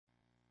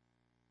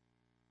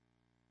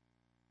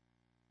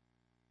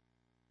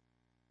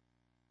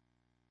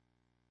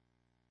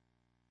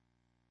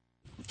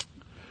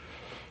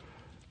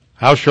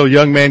How shall a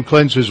young man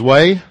cleanse his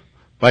way?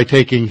 By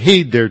taking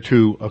heed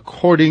thereto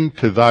according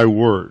to thy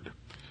word.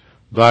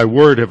 Thy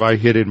word have I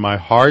hid in my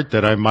heart,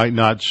 that I might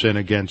not sin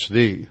against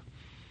thee.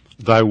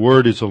 Thy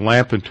word is a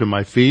lamp unto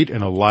my feet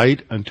and a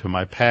light unto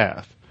my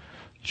path.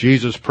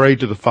 Jesus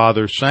prayed to the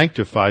Father,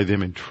 sanctify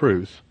them in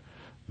truth.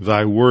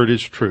 Thy word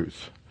is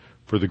truth.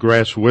 For the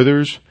grass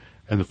withers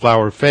and the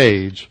flower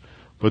fades,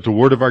 but the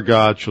word of our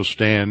God shall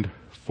stand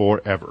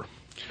forever.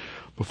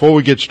 Before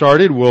we get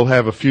started, we'll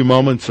have a few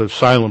moments of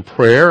silent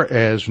prayer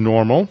as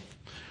normal.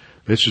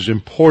 This is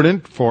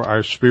important for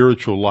our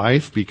spiritual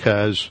life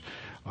because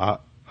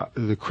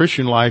the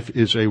Christian life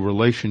is a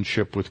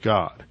relationship with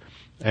God.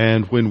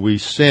 And when we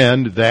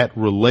sin, that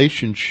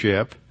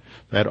relationship,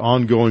 that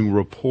ongoing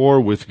rapport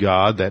with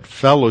God, that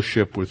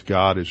fellowship with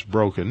God is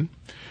broken.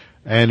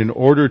 And in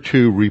order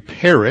to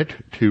repair it,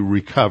 to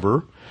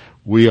recover,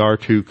 we are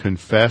to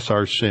confess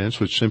our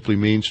sins, which simply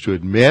means to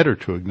admit or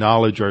to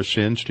acknowledge our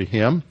sins to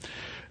Him.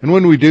 And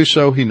when we do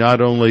so, He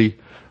not only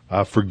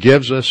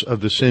forgives us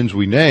of the sins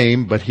we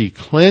name, but He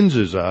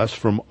cleanses us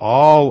from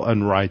all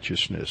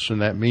unrighteousness.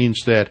 And that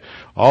means that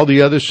all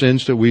the other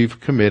sins that we've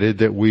committed,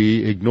 that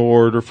we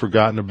ignored or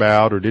forgotten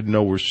about or didn't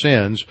know were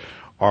sins,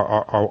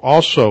 are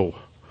also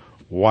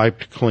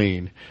wiped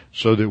clean,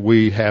 so that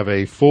we have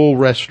a full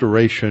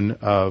restoration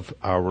of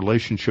our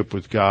relationship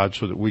with God,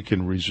 so that we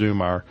can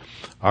resume our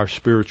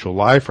spiritual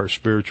life, our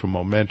spiritual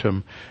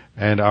momentum,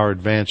 and our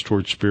advance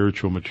towards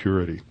spiritual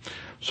maturity.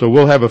 So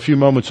we'll have a few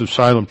moments of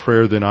silent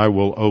prayer, then I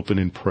will open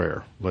in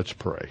prayer. Let's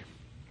pray.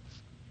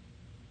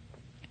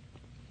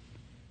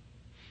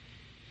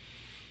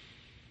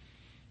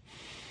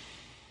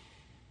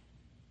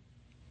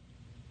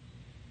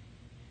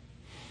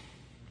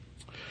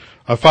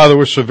 Father,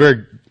 we're so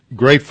very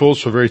grateful,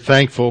 so very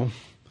thankful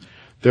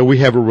that we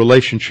have a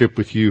relationship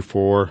with you,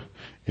 for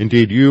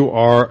indeed you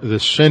are the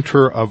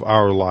center of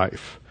our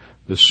life,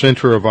 the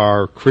center of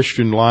our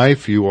Christian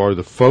life. You are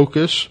the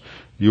focus.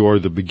 You are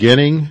the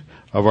beginning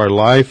of our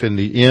life and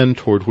the end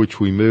toward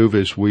which we move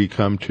as we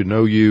come to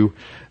know you,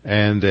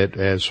 and that,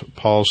 as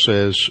Paul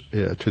says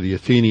to the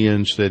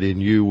Athenians, that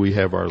in you we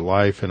have our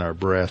life and our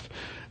breath,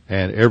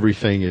 and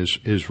everything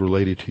is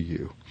related to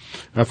you.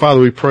 Now, Father,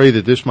 we pray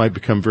that this might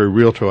become very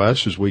real to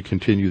us as we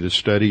continue this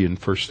study in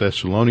 1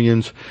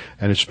 Thessalonians,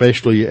 and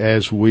especially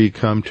as we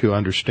come to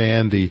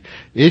understand the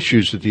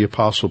issues that the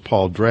Apostle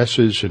Paul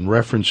addresses and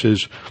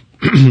references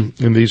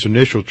in these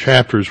initial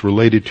chapters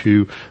related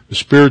to the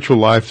spiritual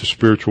life, the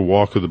spiritual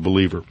walk of the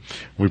believer.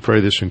 We pray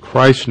this in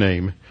Christ's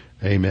name.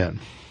 Amen.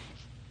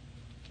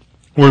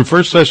 We're in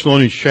 1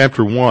 Thessalonians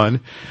chapter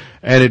 1,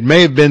 and it may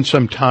have been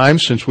some time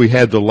since we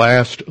had the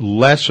last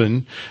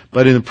lesson,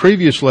 but in the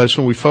previous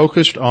lesson we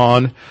focused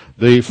on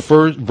the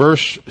first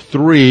verse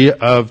 3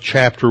 of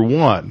chapter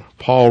 1.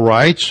 Paul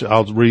writes,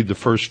 I'll read the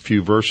first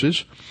few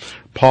verses.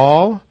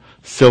 Paul,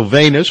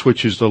 Silvanus,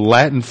 which is the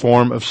Latin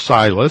form of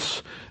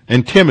Silas,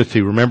 and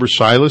Timothy. Remember,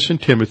 Silas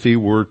and Timothy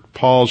were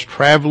Paul's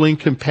traveling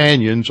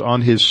companions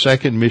on his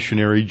second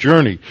missionary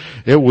journey.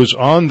 It was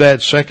on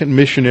that second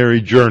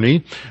missionary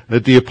journey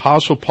that the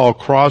Apostle Paul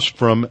crossed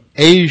from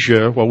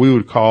Asia, what we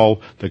would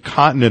call the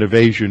continent of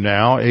Asia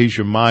now,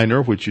 Asia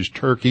Minor, which is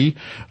Turkey,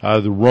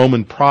 the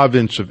Roman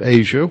province of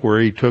Asia,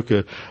 where he took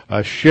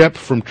a ship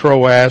from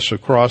Troas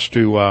across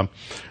to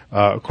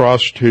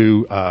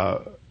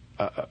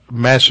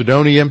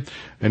Macedonia,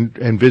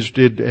 and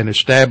visited and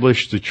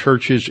established the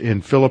churches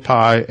in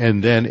Philippi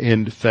and then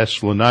in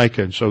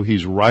Thessalonica. And so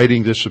he's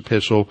writing this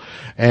epistle,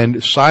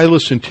 and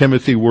Silas and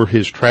Timothy were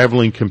his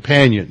traveling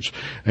companions.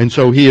 And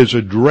so he is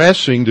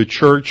addressing the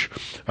church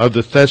of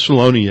the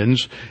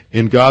Thessalonians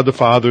in God the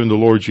Father and the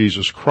Lord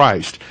Jesus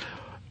Christ.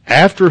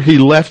 After he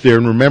left there,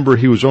 and remember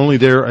he was only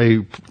there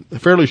a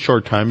fairly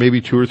short time, maybe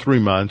 2 or 3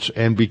 months,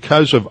 and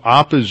because of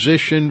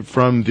opposition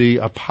from the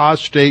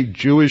apostate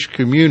Jewish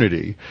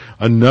community,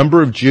 a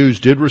number of Jews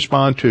did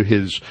respond to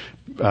his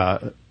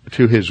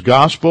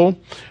gospel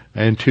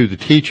and to the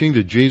teaching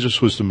that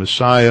Jesus was the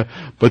Messiah,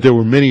 but there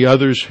were many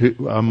others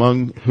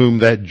among whom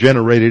that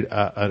generated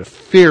a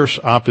fierce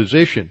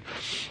opposition.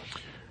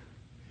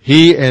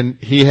 He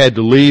had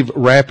to leave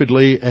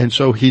rapidly, and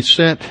so he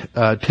sent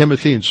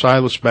Timothy and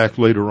Silas back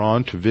later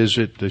on to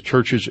visit the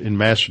churches in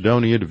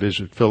Macedonia, to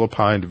visit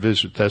Philippi, and to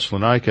visit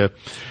Thessalonica,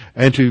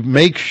 and to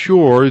make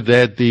sure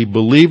that the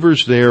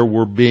believers there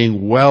were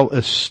being well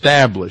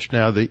established.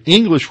 Now, the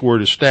English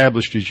word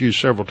established is used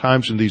several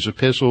times in these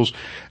epistles,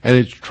 and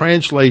it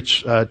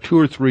translates 2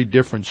 or 3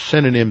 different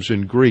synonyms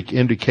in Greek,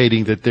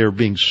 indicating that they're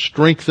being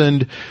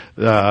strengthened.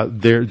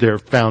 Their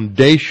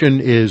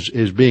foundation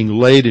is being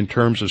laid in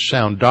terms of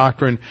sound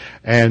doctrine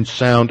and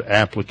sound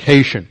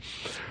application.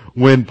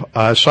 When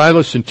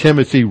Silas and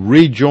Timothy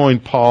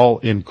rejoined Paul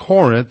in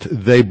Corinth,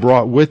 they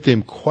brought with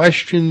them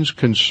questions,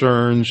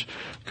 concerns,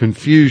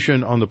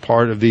 confusion on the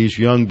part of these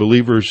young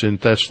believers in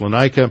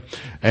Thessalonica,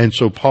 and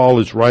so Paul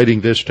is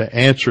writing this to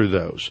answer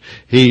those.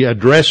 He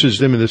addresses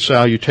them in the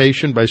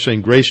salutation by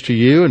saying, "Grace to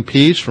you and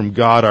peace from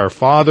God our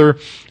Father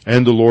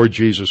and the Lord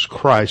Jesus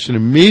Christ," and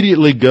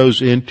immediately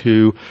goes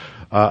into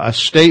a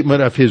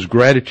statement of his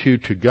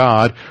gratitude to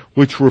God,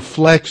 which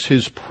reflects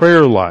his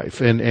prayer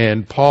life.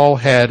 And Paul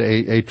had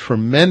a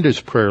tremendous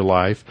prayer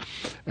life.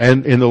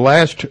 And in the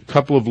last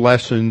couple of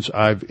lessons,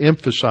 I've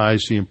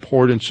emphasized the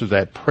importance of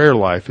that prayer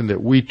life, and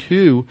that we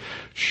too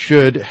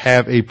should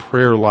have a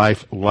prayer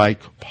life like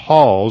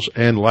Paul's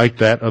and like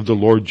that of the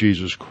Lord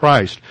Jesus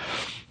Christ.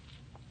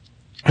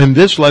 In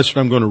this lesson,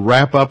 I'm going to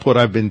wrap up what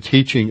I've been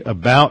teaching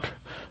about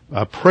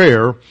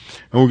prayer,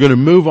 and we're going to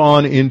move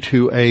on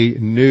into a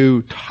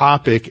new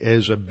topic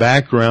as a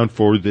background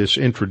for this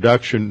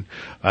introduction,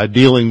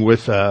 dealing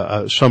with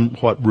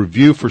somewhat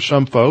review for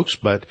some folks,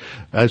 but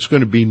it's going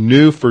to be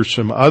new for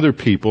some other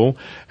people,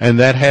 and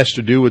that has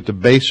to do with the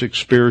basic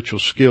spiritual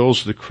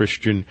skills of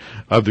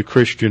the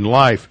Christian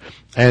life,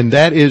 and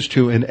that is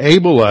to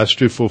enable us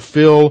to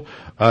fulfill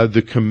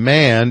the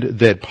command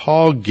that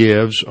Paul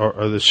gives,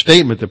 or the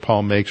statement that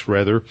Paul makes,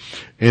 rather,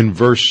 in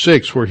verse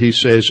 6, where he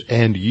says,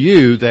 "And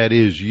you," that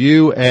is,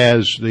 you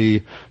as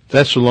the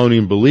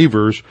Thessalonian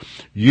believers,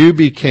 "you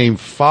became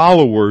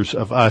followers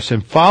of us."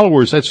 And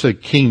followers, that's the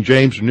King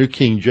James, New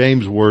King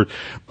James word,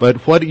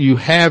 but what you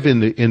have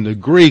in the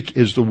Greek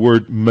is the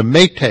word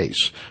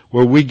mimetes,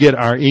 where we get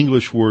our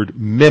English word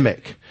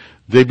mimic.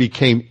 They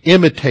became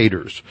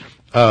imitators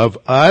of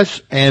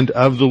us and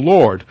of the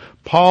Lord.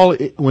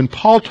 When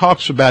Paul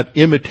talks about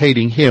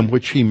imitating him,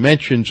 which he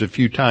mentions a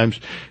few times,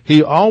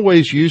 he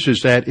always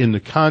uses that in the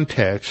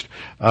context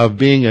of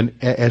being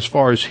as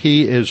far as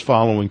he is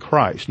following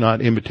Christ,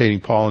 not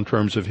imitating Paul in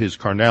terms of his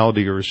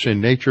carnality or his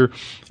sin nature,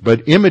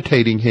 but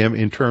imitating him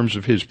in terms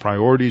of his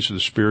priorities of the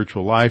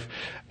spiritual life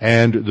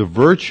and the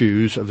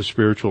virtues of the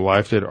spiritual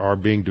life that are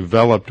being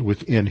developed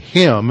within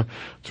him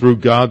through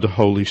God the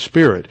Holy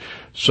Spirit.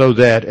 So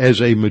that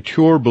as a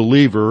mature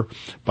believer,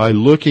 by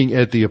looking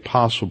at the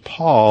Apostle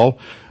Paul,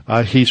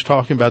 he's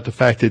talking about the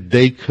fact that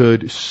they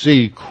could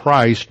see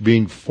Christ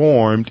being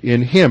formed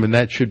in him. And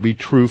that should be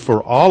true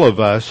for all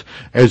of us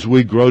as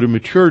we grow to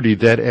maturity,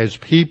 that as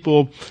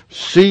people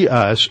see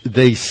us,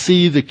 they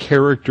see the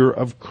character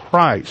of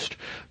Christ.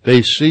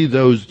 They see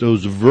those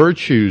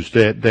virtues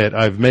that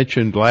I've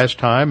mentioned last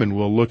time, and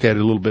we'll look at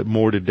it a little bit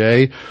more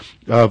today,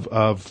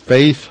 of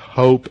faith,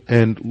 hope,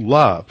 and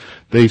love.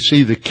 They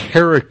see the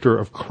character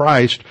of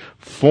Christ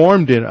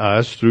formed in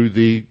us through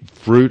the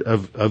fruit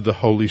of the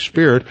Holy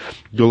Spirit,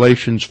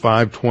 Galatians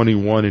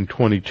 5:21 and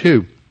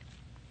 22.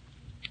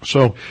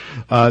 So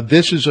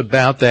this is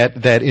about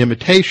that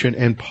imitation,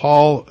 and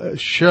Paul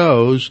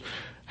shows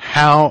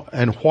how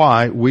and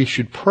why we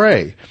should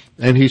pray.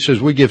 And he says,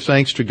 "We give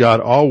thanks to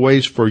God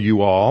always for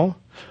you all,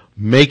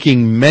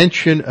 making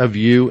mention of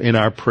you in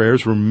our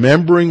prayers,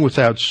 remembering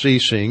without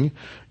ceasing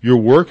your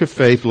work of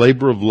faith,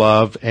 labor of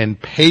love,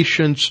 and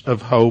patience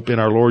of hope in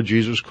our Lord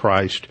Jesus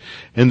Christ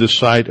in the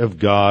sight of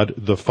God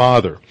the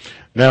Father."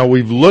 Now,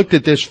 we've looked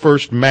at this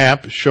first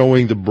map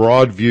showing the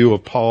broad view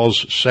of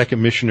Paul's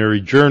second missionary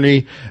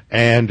journey,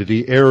 and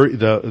the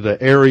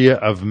area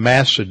of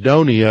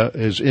Macedonia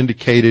is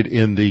indicated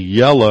in the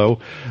yellow.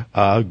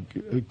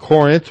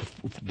 Corinth,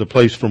 the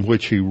place from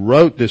which he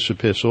wrote this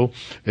epistle,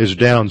 is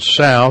down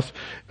south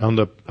on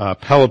the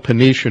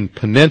Peloponnesian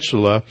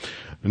Peninsula,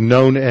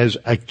 known as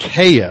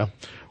Achaia,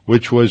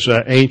 which was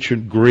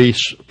ancient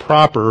Greece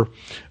proper,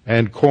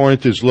 and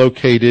Corinth is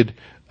located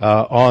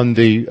on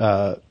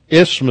the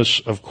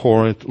Isthmus of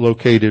Corinth,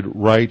 located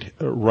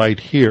right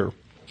here.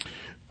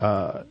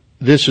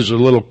 This is a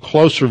little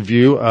closer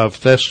view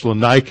of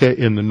Thessalonica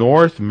in the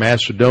north.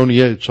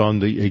 Macedonia, it's on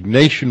the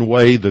Ignatian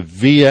Way, the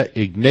Via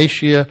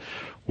Ignatia,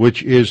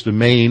 which is the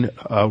main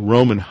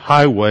Roman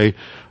highway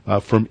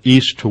from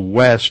east to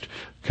west,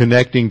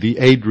 connecting the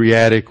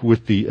Adriatic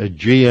with the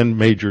Aegean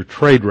major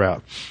trade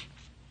route.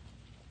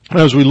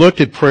 As we looked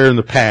at prayer in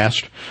the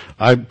past,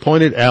 I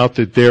pointed out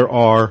that there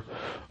are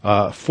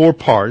 4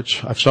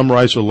 parts. I've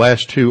summarized the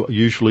last 2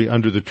 usually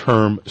under the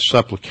term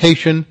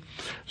supplication.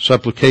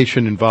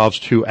 Supplication involves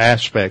 2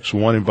 aspects.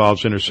 One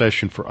involves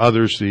intercession for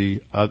others. The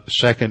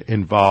second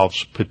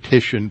involves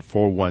petition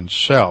for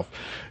oneself.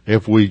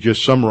 If we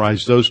just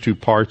summarize those 2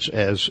 parts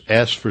as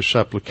S for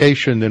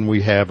supplication, then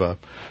we have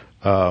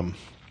an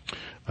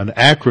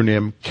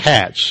acronym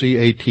CATS,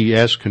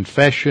 C-A-T-S,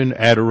 confession,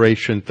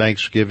 adoration,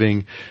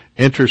 thanksgiving,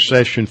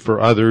 intercession for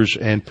others,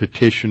 and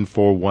petition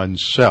for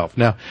oneself.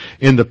 Now,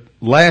 in the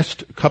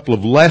last couple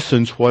of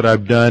lessons, what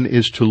I've done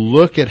is to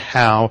look at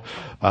how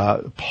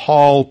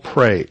Paul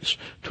prays,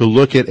 to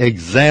look at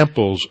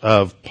examples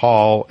of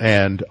Paul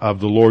and of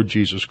the Lord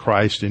Jesus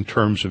Christ in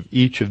terms of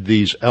each of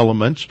these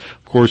elements.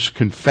 Of course,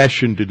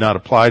 confession did not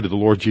apply to the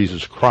Lord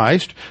Jesus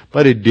Christ,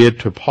 but it did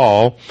to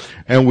Paul.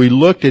 And we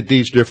looked at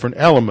these different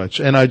elements.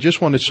 And I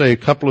just want to say a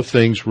couple of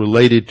things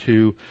related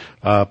to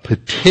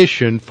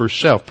petition for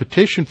self.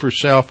 Petition for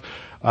self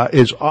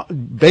is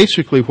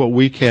basically what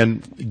we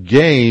can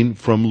gain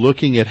from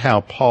looking at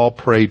how Paul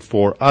prayed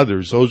for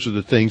others. Those are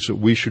the things that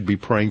we should be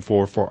praying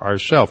for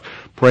ourselves.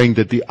 praying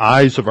that the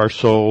eyes of our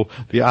soul,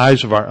 the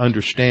eyes of our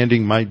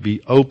understanding might be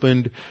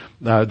opened,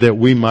 that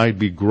we might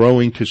be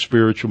growing to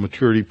spiritual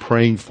maturity,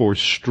 praying for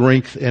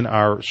strength in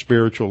our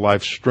spiritual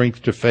life,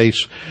 strength to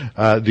face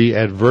the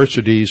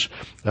adversities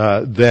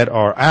that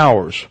are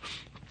ours.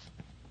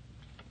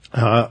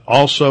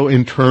 Also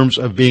in terms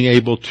of being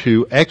able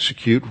to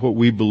execute what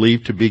we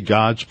believe to be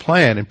God's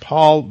plan. And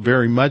Paul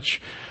very much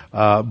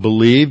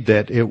believed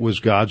that it was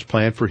God's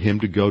plan for him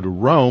to go to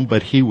Rome,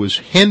 but he was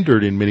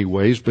hindered in many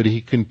ways, but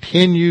he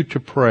continued to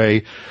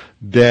pray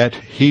that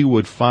he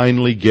would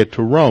finally get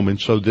to Rome. And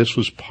so this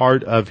was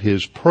part of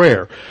his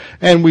prayer.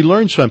 And we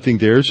learned something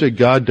there is that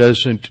God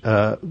doesn't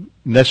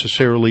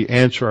necessarily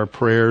answer our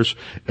prayers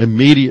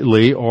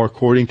immediately or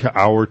according to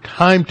our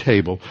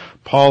timetable.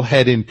 Paul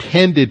had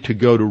intended to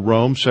go to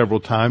Rome several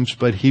times,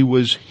 but he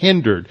was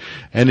hindered.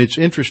 And it's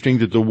interesting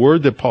that the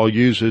word that Paul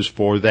uses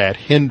for that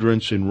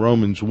hindrance in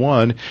Romans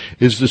 1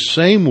 is the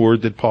same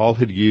word that Paul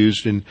had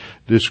used in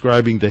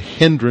describing the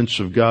hindrance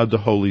of God the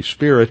Holy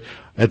Spirit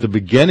at the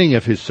beginning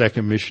of his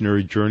second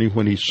missionary journey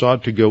when he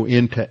sought to go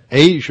into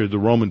Asia, the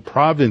Roman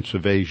province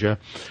of Asia,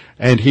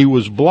 and he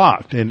was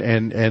blocked, and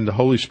the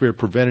Holy Spirit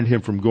prevented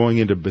him from going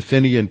into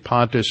Bithynia and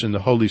Pontus, and the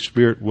Holy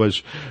Spirit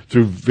was,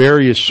 through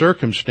various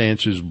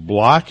circumstances,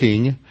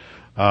 blocking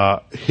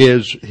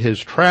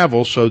his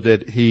travel so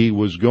that he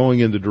was going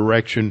in the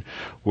direction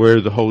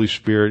where the Holy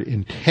Spirit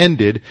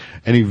intended.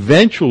 And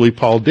eventually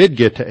Paul did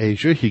get to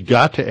Asia. He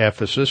got to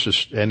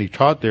Ephesus, and he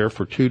taught there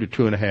for 2 to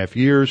 2.5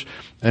 years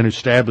and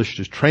established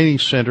his training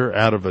center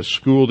out of a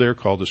school there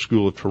called the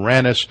School of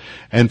Tyrannus.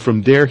 And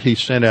from there he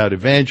sent out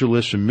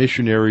evangelists and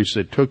missionaries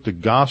that took the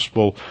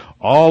gospel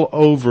all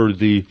over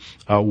the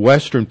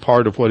western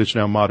part of what is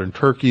now modern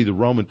Turkey, the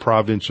Roman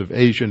province of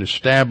Asia, and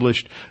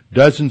established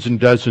dozens and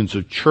dozens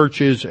of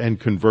churches and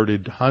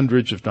converted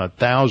hundreds, if not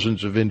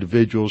thousands, of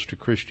individuals to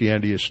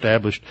Christianity,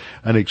 established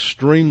an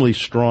extremely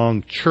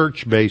strong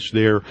church base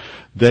there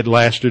that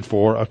lasted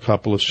for a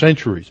couple of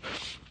centuries.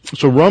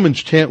 So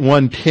Romans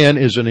 1:10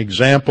 is an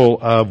example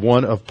of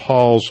one of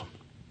Paul's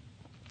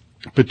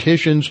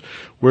petitions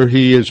where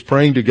he is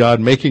praying to God,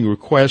 making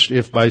request,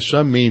 if by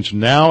some means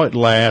now at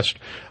last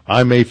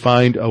I may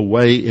find a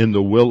way in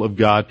the will of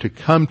God to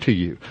come to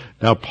you.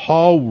 Now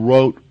Paul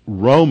wrote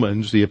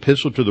Romans, the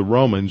epistle to the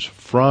Romans,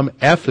 from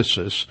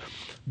Ephesus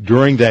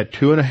during that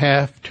 2 to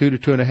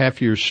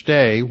 2.5 year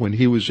stay when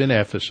he was in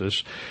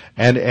Ephesus,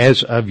 and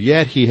as of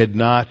yet he had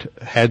not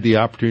had the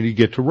opportunity to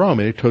get to Rome,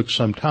 and it took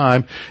some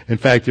time. In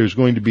fact, there's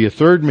going to be a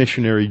third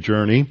missionary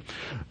journey,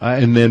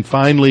 and then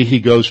finally he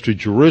goes to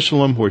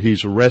Jerusalem where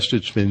he's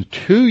arrested, spends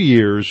 2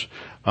 years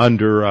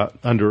under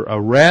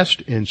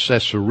arrest in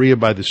Caesarea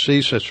by the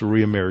sea,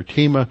 Caesarea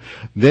Maritima.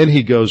 Then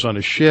he goes on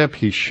a ship.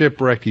 He's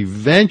shipwrecked.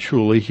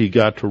 Eventually he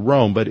got to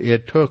Rome, but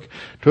it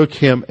took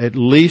him at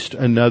least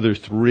another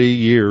 3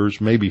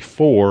 years, maybe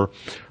 4,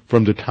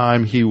 from the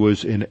time he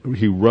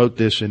wrote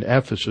this in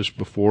Ephesus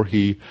before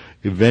he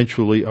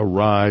eventually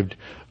arrived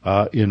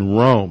in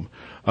Rome.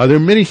 There are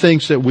many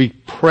things that we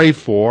pray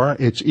for.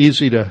 It's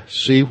easy to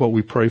see what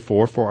we pray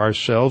for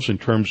ourselves in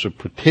terms of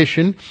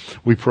petition.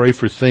 We pray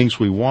for things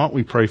we want.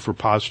 We pray for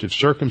positive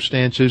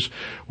circumstances.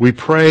 We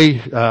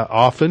pray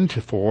often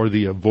for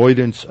the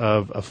avoidance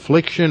of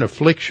affliction.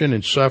 Affliction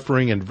and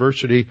suffering and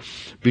adversity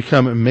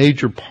become a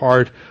major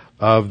part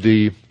of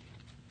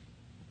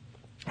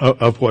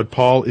what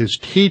Paul is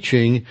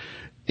teaching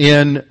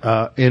in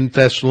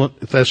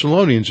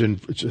Thessalonians. In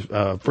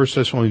 1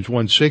 Thessalonians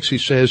 1:6, he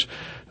says,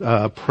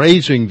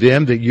 praising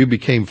them that you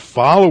became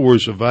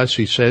followers of us,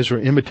 he says, or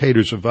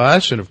imitators of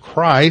us and of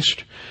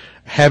Christ,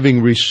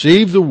 having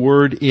received the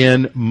word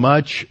in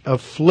much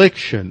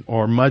affliction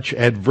or much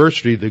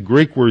adversity. The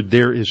Greek word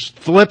there is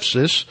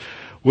thlipsis,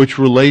 which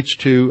relates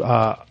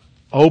to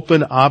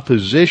open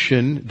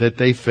opposition that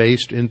they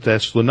faced in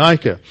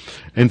Thessalonica.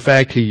 In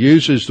fact, he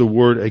uses the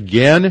word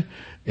again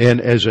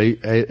and as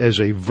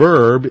a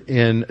verb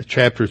in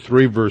chapter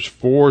 3 verse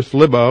 4,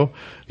 thlibo.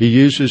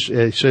 He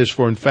says,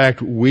 for in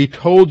fact, we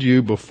told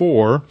you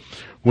before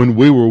when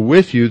we were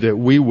with you that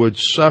we would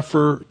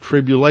suffer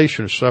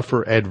tribulation,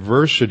 suffer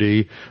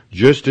adversity,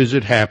 just as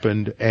it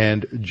happened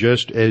and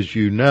just as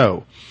you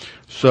know.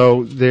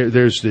 So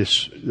there's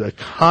this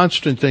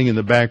constant thing in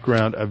the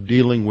background of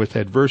dealing with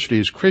adversity.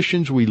 As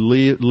Christians, we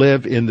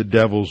live in the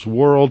devil's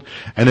world,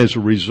 and as a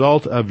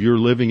result of your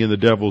living in the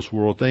devil's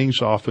world,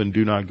 things often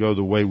do not go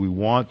the way we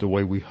want, the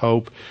way we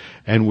hope,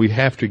 and we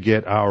have to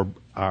get our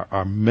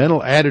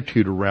mental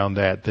attitude around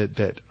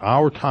that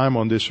our time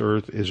on this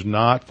earth is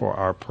not for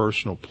our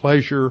personal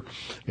pleasure.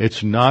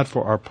 It's not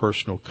for our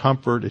personal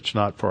comfort. It's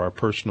not for our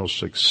personal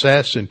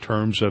success in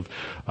terms of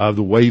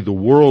the way the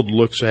world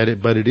looks at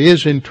it, but it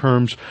is in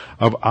terms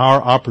of our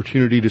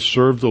opportunity to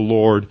serve the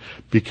Lord,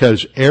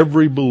 because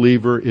every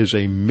believer is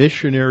a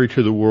missionary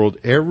to the world.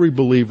 Every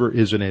believer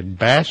is an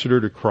ambassador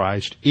to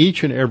Christ.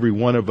 Each and every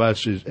one of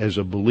us as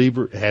a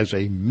believer has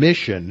a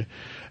mission.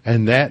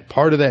 And that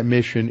part of that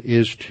mission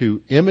is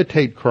to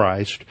imitate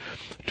Christ,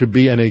 to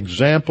be an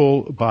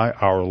example by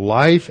our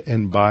life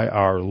and by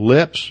our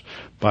lips,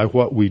 by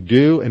what we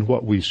do and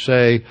what we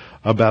say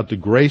about the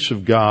grace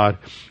of God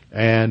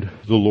and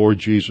the Lord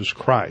Jesus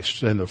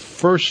Christ. And the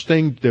first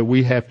thing that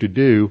we have to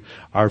do,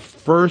 our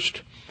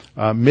first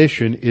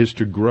mission, is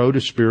to grow to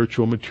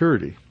spiritual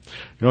maturity.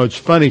 You know, it's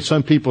funny,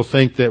 some people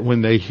think that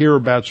when they hear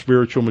about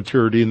spiritual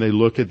maturity and they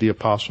look at the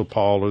Apostle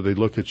Paul or they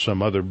look at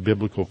some other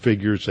biblical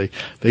figures,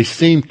 they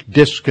seem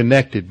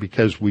disconnected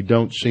because we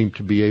don't seem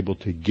to be able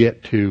to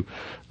get to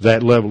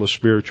that level of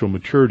spiritual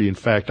maturity. In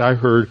fact, I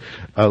heard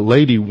a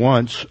lady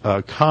once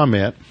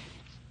comment,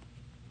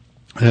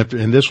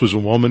 and this was a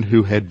woman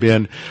who had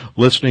been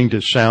listening to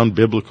sound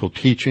biblical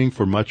teaching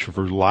for much of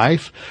her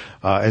life.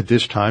 At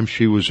this time,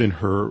 she was in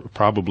her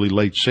probably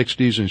late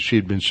 60s, and she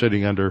had been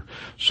sitting under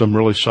some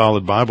really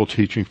solid Bible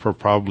teaching for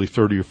probably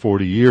 30 or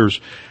 40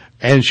 years.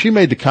 And she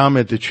made the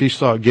comment that she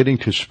thought getting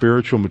to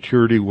spiritual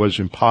maturity was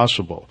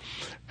impossible.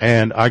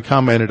 And I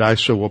commented, I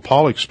said, well,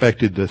 Paul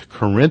expected the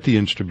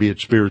Corinthians to be at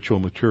spiritual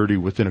maturity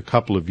within a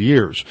couple of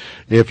years.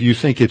 If you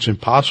think it's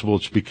impossible,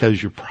 it's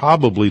because you're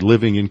probably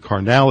living in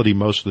carnality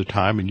most of the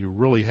time and you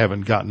really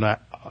haven't gotten,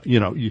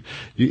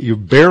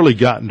 you've barely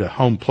gotten to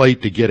home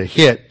plate to get a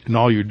hit and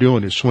all you're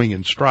doing is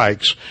swinging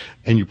strikes,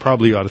 and you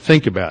probably ought to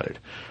think about it.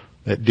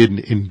 That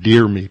didn't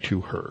endear me to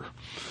her.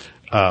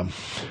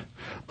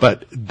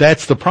 But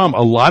that's the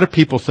problem. A lot of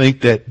people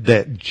think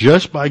that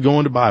just by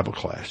going to Bible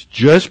class,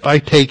 just by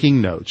taking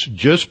notes,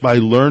 just by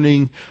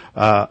learning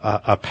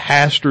a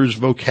pastor's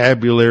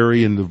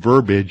vocabulary and the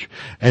verbiage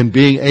and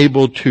being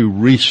able to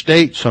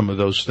restate some of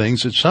those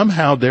things, that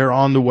somehow they're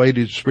on the way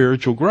to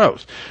spiritual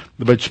growth.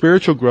 But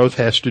spiritual growth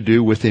has to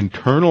do with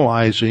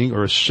internalizing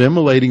or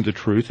assimilating the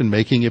truth and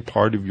making it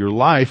part of your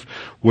life,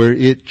 where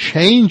it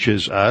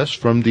changes us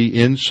from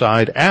the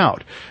inside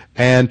out.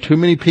 And too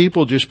many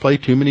people just play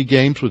too many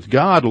games with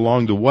God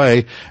along the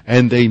way,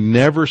 and they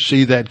never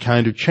see that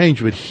kind of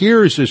change. But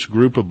here is this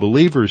group of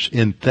believers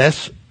in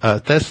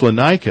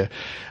Thessalonica,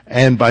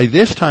 and by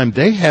this time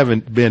they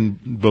haven't been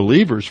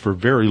believers for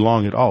very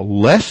long at all,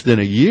 less than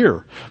a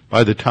year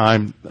by the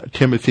time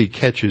Timothy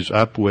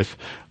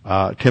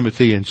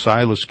and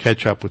Silas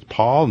catch up with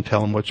Paul and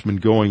tell him what's been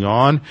going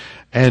on.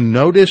 And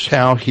notice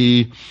how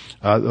the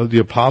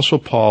Apostle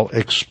Paul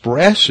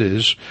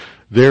expresses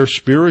their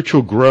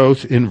spiritual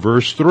growth in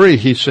verse 3.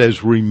 He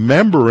says,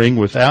 remembering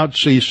without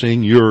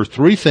ceasing your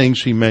three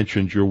things he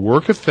mentioned, your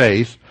work of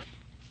faith,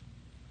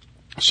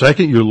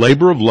 second, your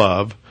labor of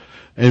love,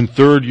 and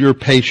third, your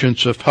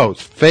patience of hope.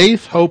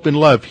 Faith, hope, and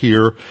love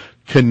here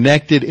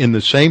connected in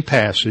the same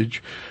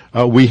passage.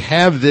 We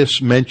have this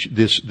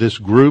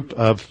group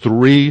of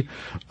three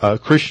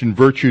Christian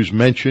virtues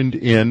mentioned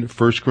in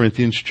 1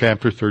 Corinthians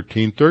chapter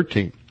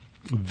 13:13.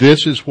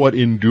 This is what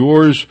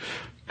endures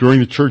during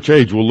the church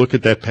age. We'll look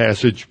at that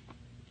passage,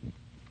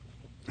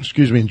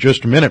 in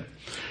just a minute.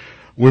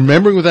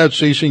 Remembering without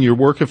ceasing your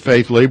work of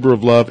faith, labor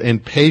of love,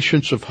 and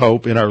patience of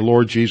hope in our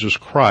Lord Jesus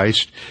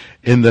Christ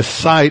in the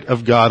sight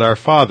of God our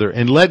Father.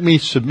 And let me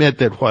submit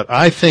that what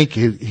I think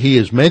he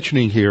is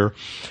mentioning here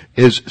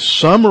is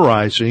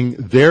summarizing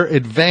their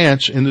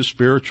advance in the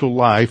spiritual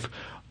life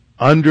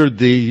under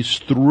these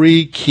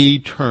three key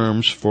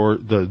terms for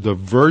the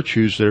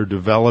virtues that are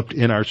developed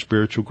in our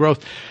spiritual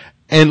growth.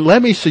 And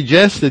let me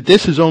suggest that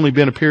this has only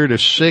been a period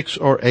of 6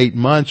 or 8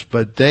 months,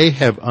 but they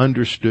have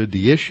understood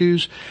the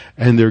issues,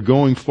 and they're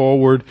going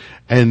forward,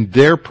 and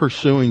they're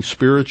pursuing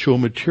spiritual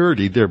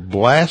maturity. They're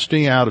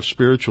blasting out of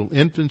spiritual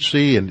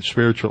infancy and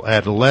spiritual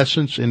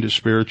adolescence into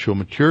spiritual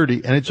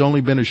maturity, and it's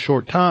only been a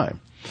short time,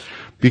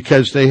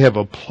 because they have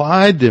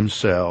applied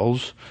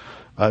themselves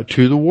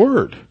to the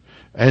Word.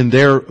 And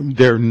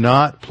they're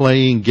not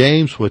playing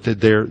games with it.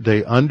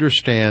 They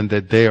understand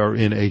that they are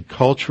in a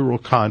cultural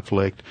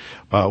conflict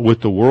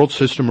with the world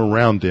system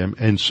around them,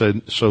 and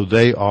so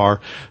they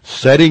are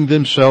setting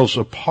themselves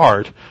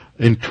apart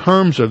in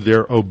terms of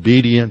their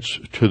obedience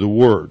to the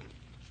Word.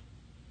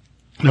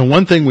 Now,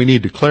 one thing we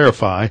need to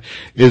clarify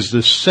is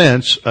the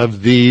sense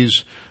of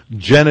these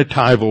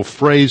genitival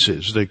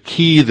phrases. The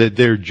key that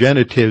they're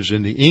genitives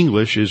in the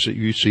English is that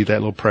you see that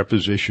little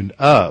preposition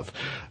of.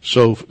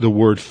 So the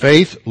word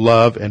faith,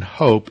 love, and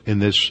hope in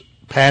this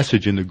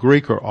passage in the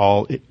Greek are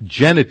all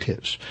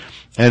genitives.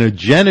 And a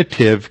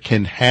genitive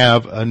can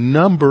have a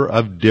number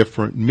of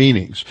different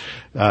meanings.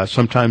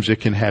 Sometimes it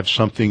can have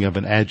something of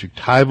an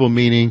adjectival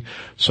meaning.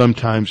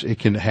 Sometimes it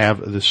can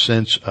have the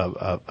sense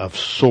of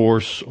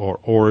source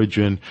or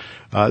origin.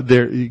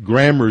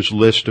 Grammars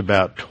list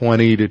about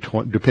 20 to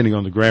 20, depending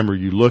on the grammar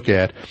you look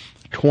at,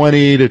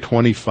 20 to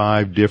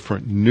 25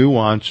 different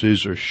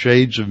nuances or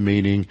shades of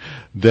meaning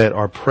that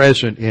are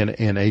present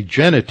in a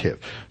genitive.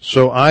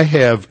 So I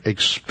have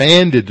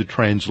expanded the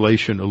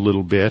translation a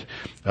little bit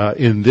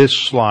in this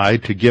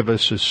slide to give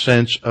us a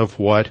sense of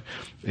what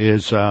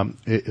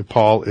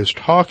Paul is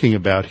talking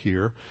about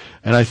here.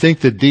 And I think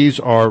that these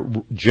are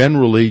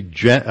generally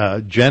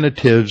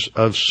genitives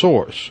of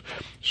source.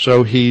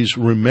 So he's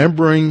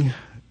remembering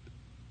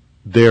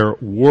their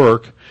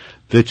work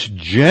that's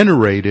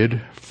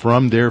generated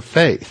from their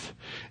faith.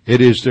 It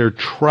is their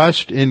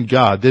trust in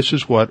God. This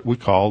is what we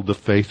call the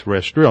faith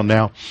rest drill.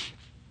 Now,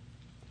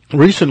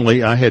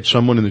 recently I had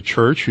someone in the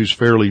church who's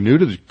fairly new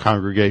to the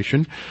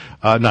congregation,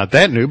 not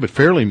that new, but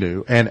fairly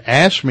new, and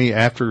asked me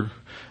after,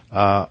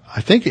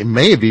 I think it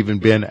may have even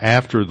been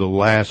after the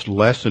last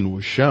lesson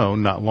was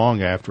shown, not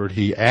long after it,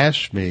 he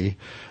asked me,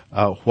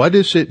 what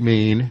does it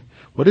mean?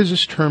 What does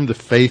this term, the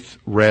faith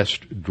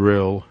rest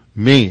drill,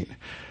 mean?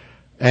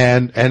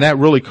 And that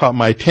really caught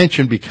my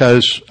attention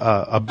because,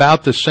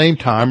 about the same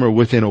time or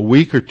within a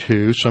week or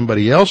two,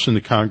 somebody else in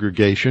the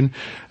congregation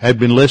had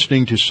been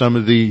listening to some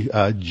of the,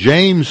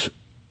 James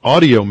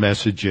audio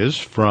messages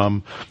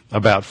from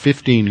about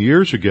 15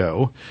 years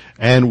ago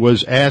and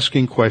was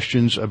asking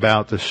questions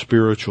about the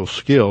spiritual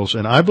skills.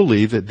 And I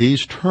believe that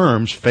these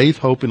terms, faith,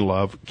 hope, and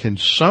love, can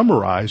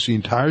summarize the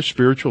entire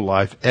spiritual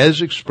life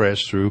as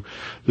expressed through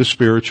the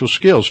spiritual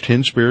skills,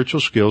 10 spiritual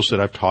skills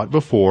that I've taught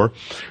before.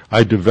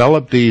 I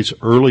developed these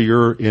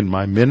earlier in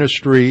my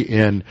ministry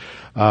in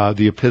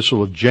the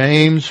Epistle of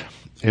James,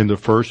 in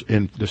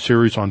the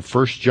series on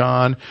 1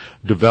 John,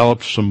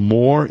 developed some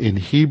more in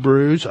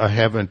Hebrews. I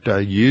haven't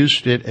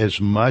used it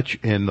as much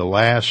in the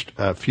last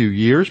few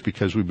years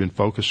because we've been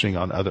focusing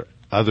on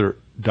other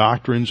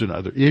doctrines and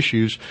other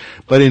issues.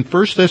 But in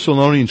 1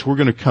 Thessalonians, we're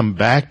going to come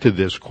back to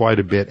this quite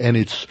a bit.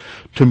 And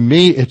to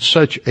me, it's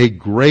such a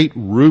great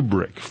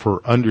rubric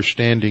for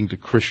understanding the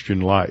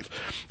Christian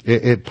life.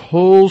 It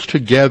pulls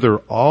together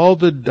all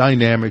the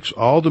dynamics,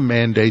 all the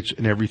mandates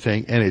and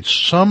everything, and it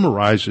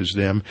summarizes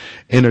them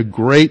in a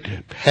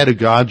great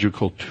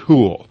pedagogical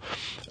tool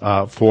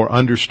for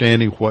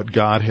understanding what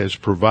God has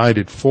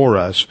provided for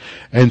us.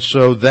 And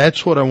so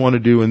that's what I want to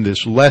do in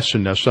this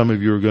lesson. Now, some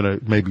of you are going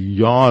to maybe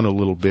yawn a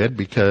little bit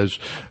because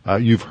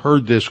you've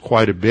heard this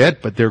quite a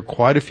bit, but there are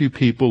quite a few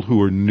people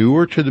who are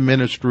newer to the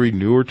ministry,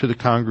 newer to the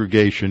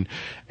congregation,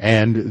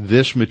 and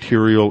this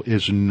material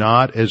is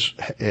not as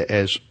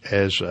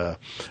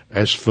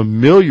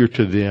familiar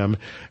to them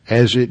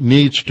as it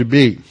needs to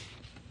be.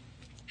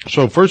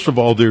 So first of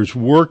all, there's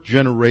work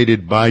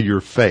generated by your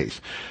faith.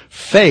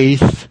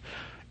 Faith,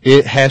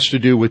 it has to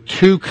do with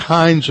two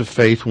kinds of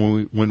faith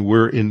when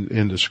we're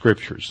in the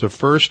scriptures. The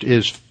first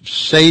is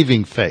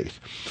saving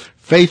faith.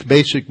 Faith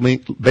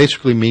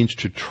basically means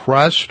to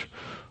trust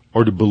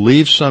or to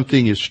believe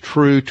something is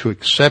true, to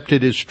accept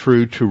it as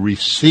true, to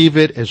receive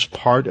it as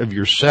part of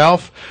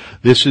yourself.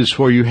 This is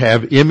where you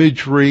have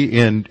imagery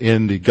in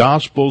the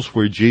Gospels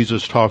where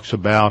Jesus talks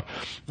about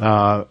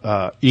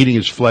eating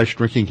his flesh,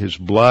 drinking his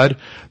blood.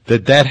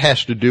 That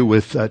has to do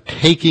with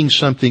taking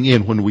something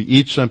in. When we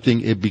eat something,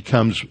 it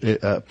becomes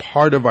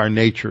part of our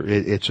nature.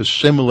 It's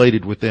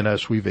assimilated within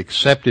us. We've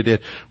accepted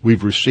it.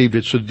 We've received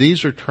it. So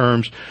these are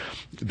terms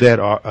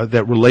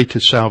that relate to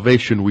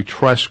salvation. We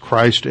trust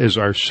Christ as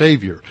our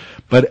Savior.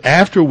 But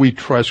after we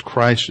trust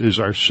Christ as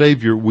our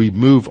Savior, we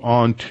move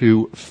on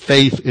to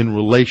faith in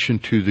relation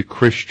to the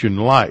Christian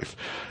life.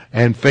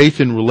 And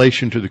faith in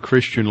relation to the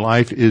Christian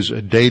life is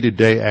a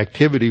day-to-day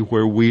activity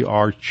where we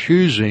are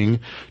choosing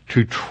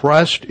to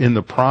trust in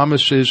the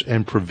promises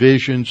and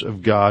provisions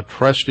of God,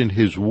 trust in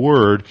His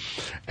Word,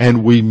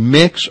 and we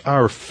mix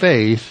our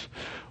faith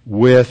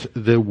with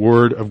the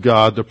Word of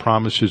God, the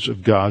promises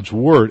of God's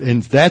Word.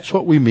 And that's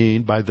what we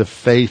mean by the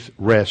faith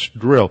rest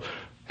drill.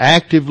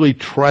 Actively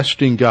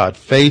trusting God.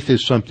 Faith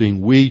is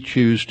something we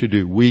choose to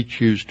do. We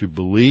choose to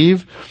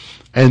believe,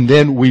 and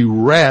then we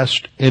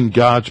rest in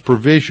God's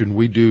provision.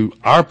 We do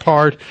our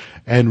part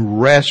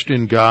and rest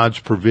in God's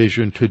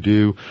provision to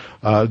do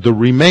the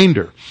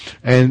remainder.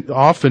 And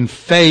often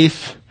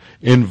faith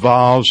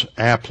involves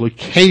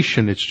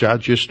application. It's not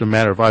just a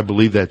matter of I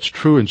believe that's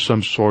true in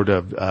some sort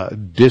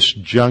of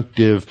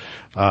disjunctive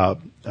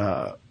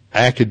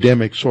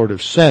academic sort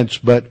of sense,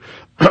 but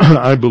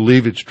I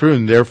believe it's true,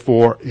 and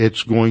therefore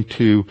it's going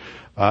to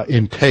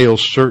entail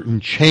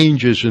certain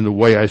changes in the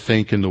way I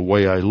think and the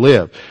way I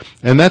live.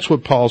 And that's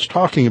what Paul's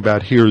talking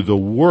about here, the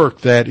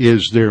work that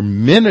is their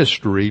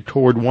ministry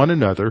toward one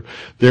another,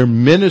 their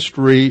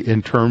ministry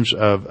in terms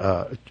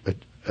of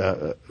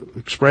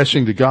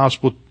expressing the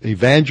gospel,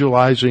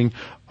 evangelizing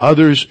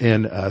others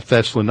in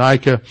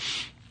Thessalonica,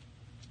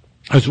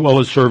 as well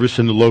as service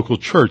in the local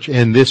church.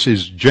 And this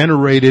is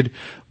generated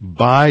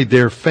by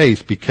their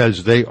faith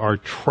because they are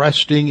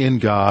trusting in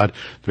God.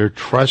 They're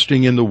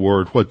trusting in the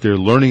Word. What they're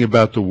learning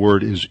about the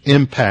Word is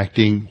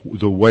impacting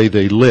the way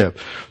they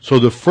live. So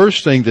the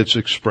first thing that's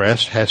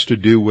expressed has to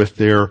do with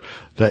the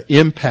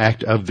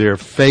impact of their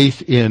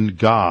faith in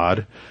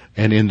God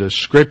and in the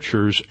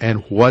Scriptures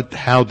and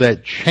how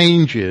that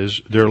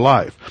changes their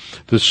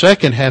life. The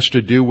second has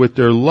to do with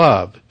their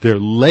love, their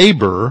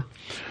labor,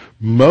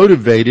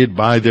 motivated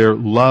by their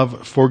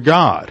love for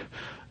God.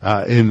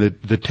 In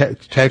the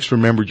text,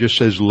 remember, just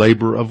says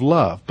labor of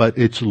love, but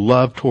it's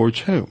love towards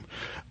whom?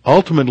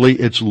 Ultimately,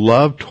 it's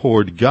love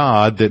toward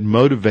God that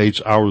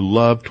motivates our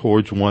love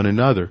towards one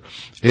another.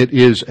 It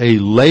is a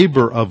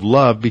labor of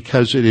love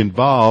because it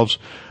involves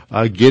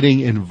getting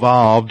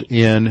involved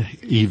in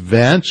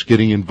events,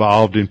 getting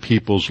involved in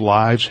people's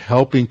lives,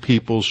 helping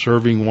people,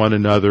 serving one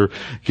another,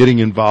 getting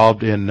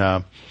involved in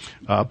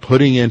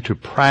putting into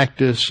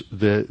practice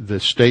the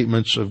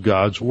statements of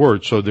God's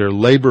Word. So they're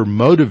labor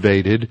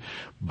motivated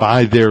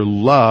by their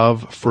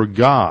love for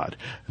God.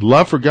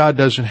 Love for God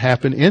doesn't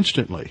happen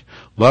instantly.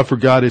 Love for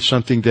God is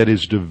something that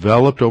is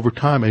developed over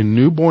time. A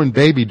newborn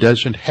baby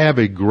doesn't have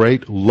a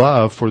great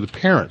love for the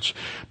parents.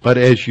 But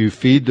as you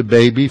feed the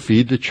baby,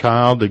 feed the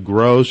child, it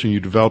grows and you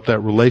develop that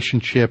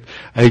relationship,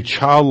 a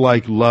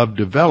childlike love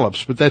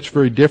develops. But that's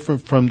very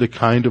different from the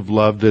kind of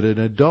love that an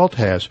adult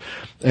has.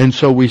 And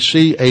so we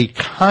see a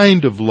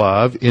kind of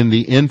love in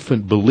the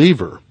infant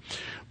believer.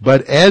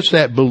 But as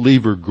that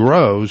believer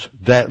grows,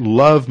 that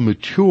love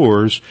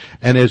matures,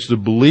 and as the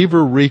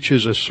believer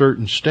reaches a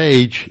certain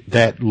stage,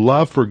 that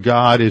love for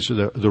God is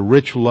the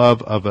rich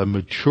love of a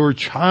mature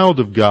child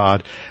of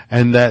God,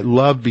 and that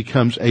love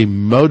becomes a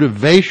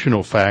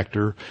motivational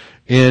factor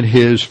in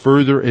his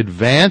further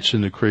advance in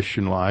the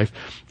Christian life,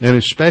 and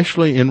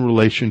especially in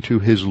relation to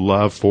his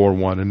love for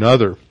one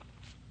another.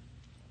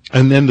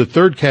 And then the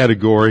third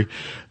category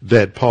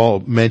that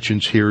Paul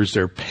mentions here is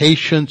their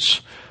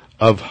patience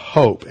of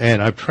hope. And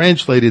I've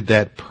translated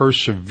that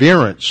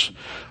perseverance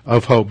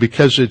of hope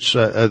because it's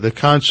the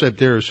concept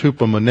there is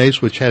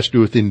hupomones, which has to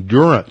do with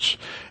endurance.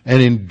 And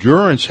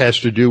endurance has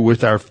to do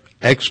with our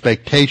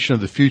expectation of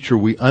the future.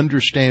 We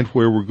understand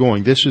where we're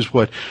going. This is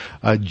what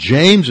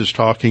James is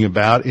talking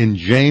about in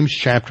James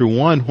chapter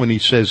 1 when he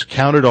says,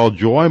 "Count it all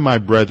joy, my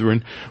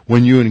brethren,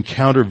 when you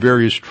encounter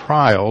various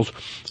trials,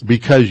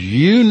 because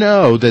you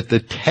know that the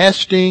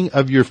testing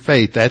of your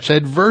faith," that's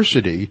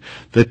adversity,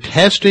 "the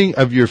testing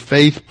of your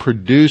faith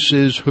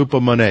produces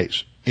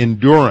hupomones,"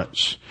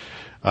 endurance.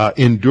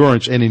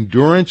 Endurance. And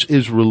endurance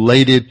is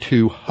related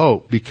to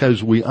hope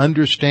because we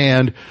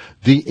understand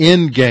the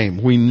end game.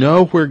 We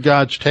know where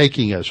God's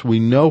taking us. We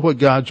know what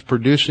God's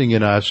producing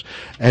in us.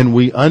 And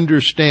we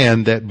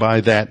understand that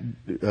by that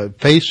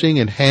facing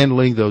and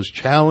handling those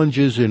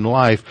challenges in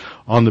life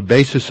on the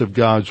basis of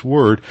God's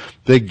Word,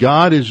 that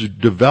God is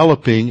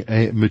developing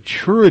a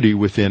maturity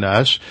within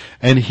us,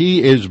 and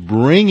He is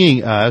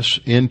bringing us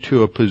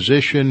into a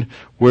position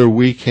where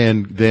we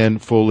can then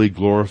fully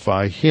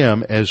glorify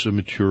Him as a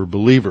mature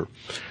believer.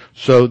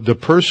 So the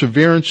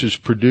perseverance is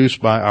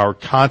produced by our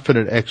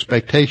confident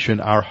expectation,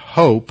 our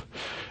hope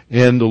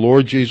in the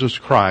Lord Jesus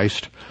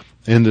Christ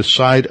in the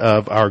sight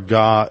of our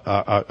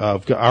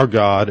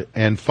God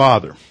and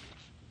Father.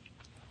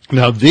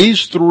 Now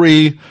these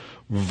three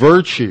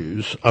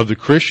virtues of the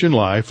Christian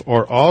life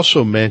are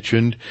also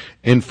mentioned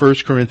in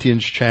 1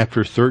 Corinthians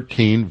chapter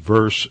 13,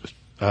 verse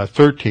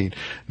 13.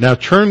 Now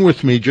turn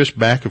with me just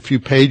back a few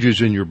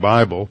pages in your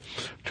Bible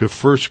to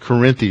 1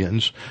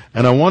 Corinthians,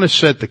 and I want to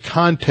set the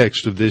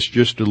context of this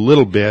just a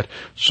little bit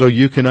so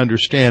you can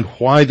understand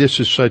why this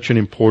is such an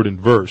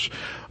important verse.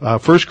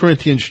 1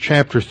 Corinthians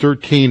chapter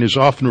 13 is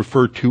often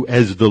referred to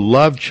as the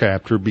love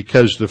chapter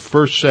because the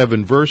first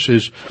 7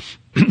 verses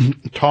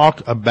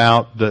talk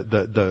about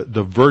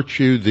the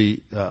virtue,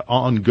 the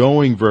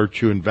ongoing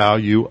virtue and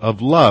value of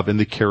love and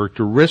the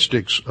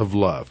characteristics of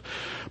love.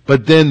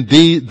 But then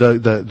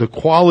the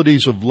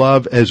qualities of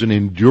love as an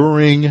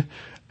enduring,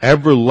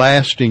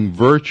 everlasting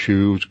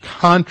virtue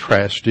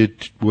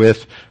contrasted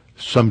with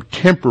some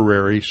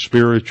temporary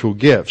spiritual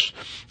gifts,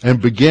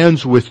 and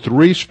begins with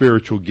 3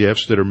 spiritual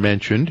gifts that are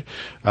mentioned,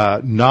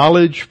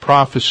 knowledge,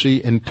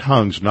 prophecy, and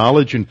tongues.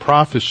 Knowledge and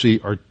prophecy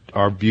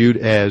are viewed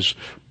as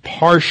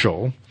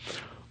partial.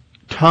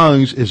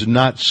 Tongues is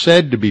not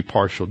said to be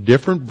partial.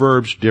 Different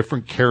verbs,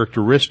 different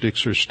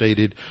characteristics are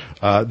stated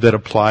that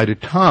apply to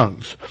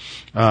tongues.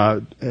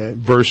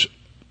 Verse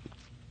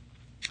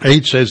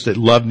 8 says that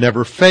love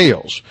never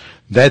fails.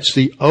 That's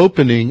the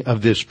opening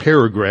of this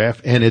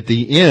paragraph, and at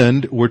the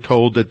end we're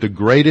told that the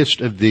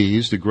greatest of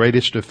these, the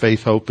greatest of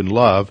faith, hope, and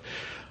love,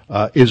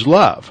 is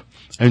love.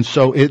 And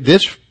so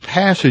this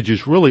passage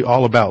is really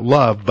all about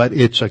love, but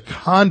it's a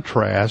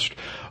contrast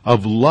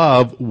of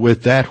love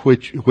with that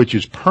which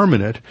is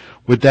permanent,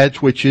 with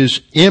that which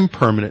is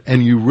impermanent.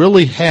 And you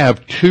really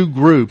have 2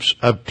 groups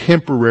of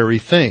temporary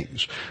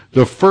things.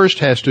 The first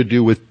has to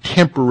do with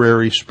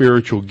temporary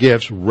spiritual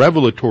gifts,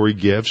 revelatory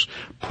gifts,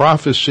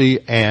 prophecy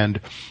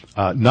and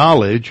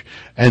knowledge,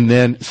 and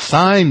then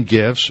sign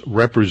gifts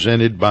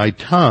represented by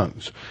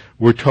tongues.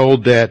 We're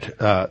told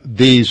that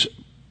these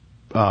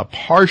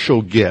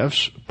partial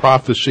gifts,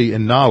 prophecy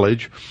and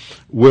knowledge,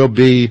 will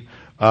be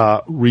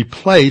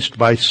replaced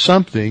by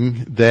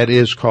something that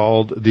is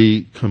called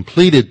the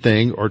completed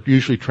thing, or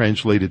usually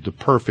translated the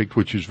perfect,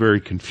 which is very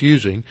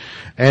confusing.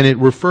 And it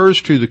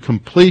refers to the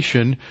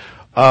completion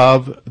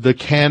of the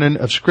canon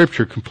of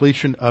Scripture,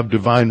 completion of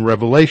divine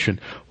revelation.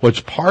 What's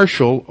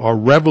partial are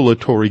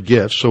revelatory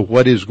gifts, so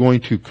what is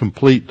going to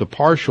complete the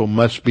partial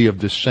must be of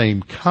the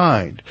same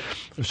kind.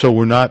 So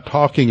we're not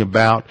talking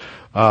about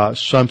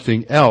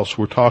something else.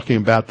 We're talking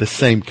about the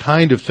same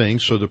kind of thing.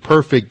 So the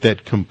perfect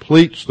that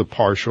completes the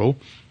partial,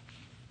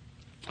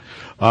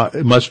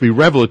 it must be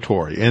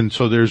revelatory. And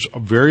so there's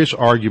various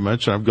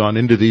arguments, and I've gone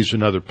into these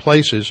in other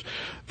places,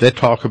 that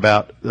talk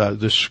about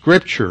the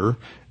Scripture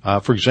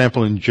For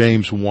example, in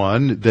James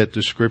 1, that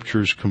the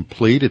Scripture is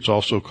complete. It's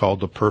also called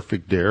the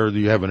perfect there.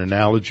 You have an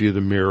analogy of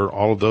the mirror,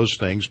 all of those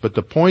things. But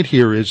the point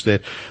here is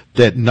that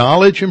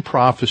knowledge and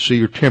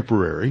prophecy are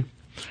temporary.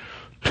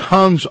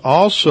 Tongues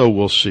also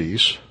will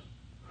cease,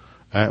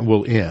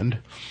 will end.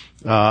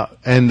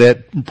 And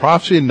that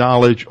prophecy and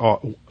knowledge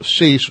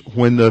cease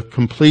when the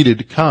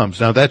completed comes.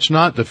 Now that's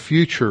not the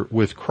future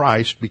with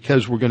Christ,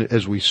 because we're going to,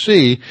 as we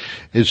see,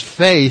 is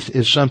faith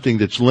is something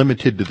that's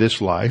limited to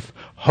this life.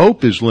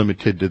 Hope is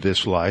limited to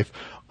this life.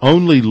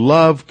 Only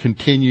love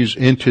continues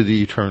into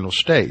the eternal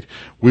state.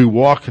 We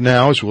walk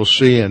now, as we'll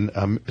see in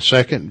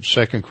 2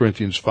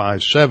 Corinthians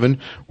 5:7,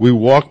 we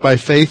walk by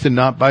faith and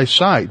not by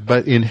sight.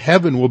 But in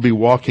heaven we'll be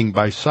walking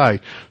by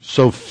sight.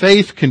 So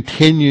faith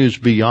continues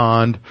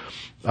beyond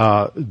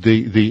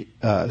the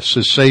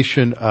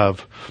cessation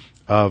of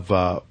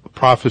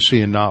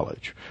prophecy and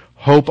knowledge.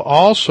 Hope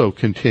also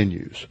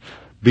continues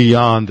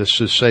beyond the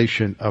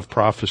cessation of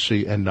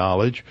prophecy and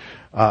knowledge,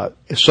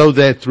 so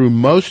that through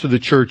most of the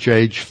church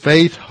age,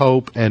 faith,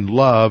 hope, and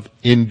love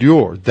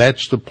endure.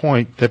 That's the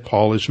point that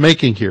Paul is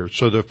making here.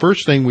 So the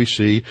first thing we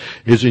see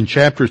is in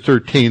chapter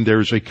 13,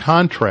 there's a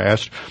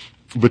contrast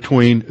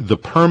between the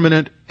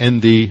permanent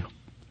and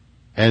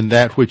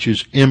that which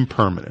is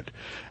impermanent.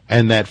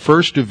 And that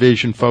first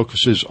division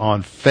focuses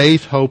on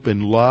faith, hope,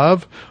 and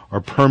love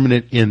are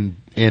permanent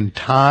in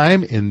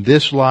time, in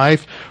this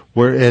life,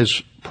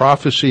 whereas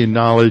prophecy and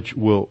knowledge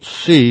will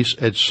cease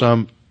at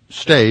some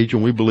stage,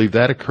 and we believe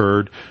that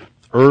occurred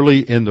early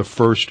in the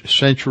first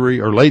century,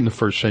 or late in the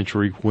first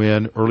century,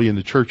 early in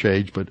the church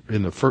age, but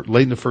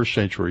late in the first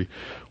century,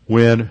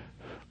 when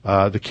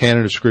the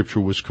canon of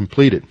Scripture was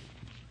completed.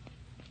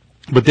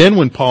 But then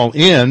when Paul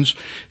ends,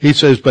 he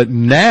says, but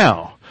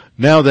now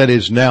that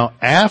is now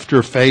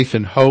after faith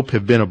and hope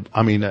have been,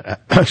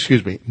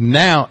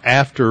 now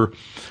after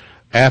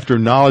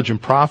knowledge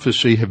and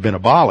prophecy have been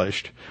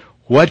abolished,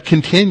 what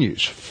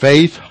continues?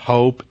 Faith,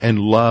 hope, and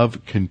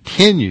love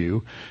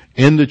continue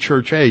in the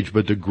church age,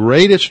 but the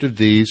greatest of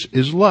these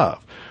is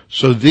love.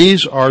 So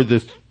these are the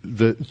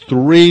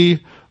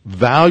three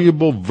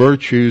valuable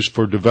virtues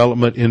for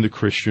development in the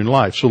Christian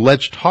life. So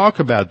let's talk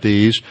about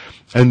these,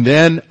 and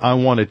then I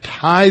want to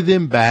tie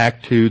them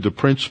back to the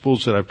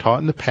principles that I've taught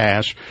in the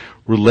past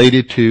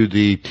related to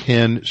the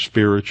 10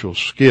 spiritual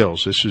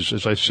skills. This is,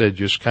 as I said,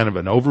 just kind of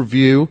an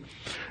overview.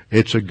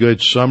 It's a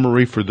good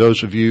summary for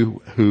those of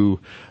you who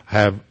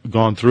have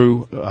gone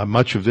through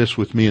much of this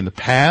with me in the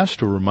past,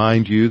 to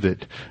remind you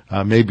that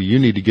maybe you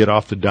need to get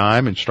off the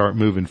dime and start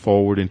moving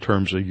forward in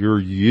terms of your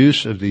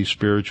use of these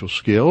spiritual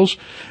skills.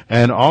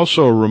 And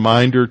also a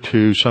reminder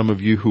to some of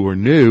you who are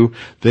new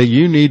that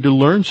you need to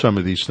learn some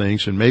of these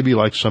things, and maybe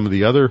like some of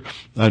the other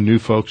new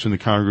folks in the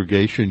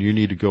congregation, you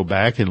need to go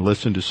back and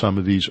listen to some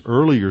of these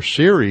earlier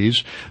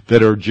series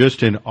that are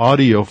just in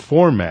audio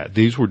format.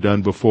 These were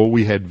done before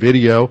we had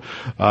video,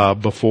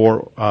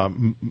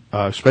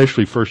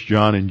 especially 1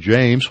 John and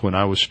James, when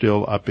I was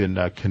still up in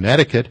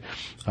Connecticut,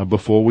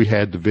 before we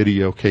had the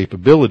video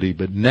capability.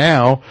 But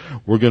now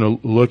we're going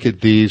to look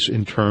at these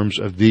in terms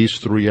of these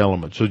three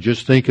elements. So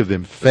just think of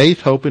them: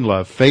 faith, hope, and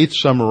love. Faith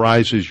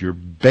summarizes your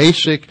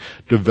basic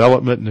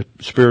development in the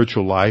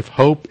spiritual life.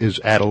 Hope is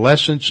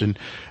adolescence,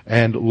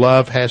 and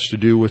love has to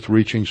do with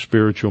reaching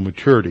spiritual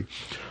maturity.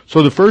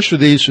 So the first of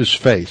these is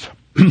faith.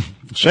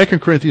 2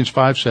 Corinthians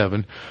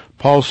 5:7,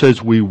 Paul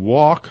says we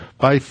walk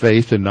by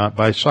faith and not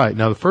by sight.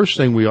 Now the first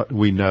thing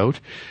we note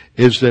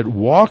is that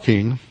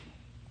walking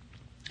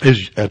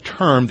is a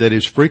term that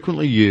is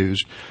frequently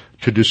used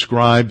to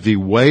describe the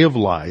way of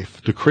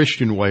life, the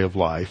Christian way of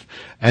life,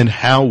 and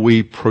how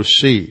we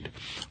proceed.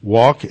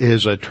 Walk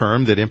is a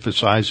term that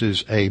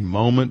emphasizes a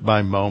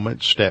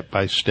moment-by-moment,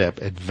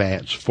 step-by-step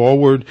advance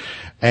forward,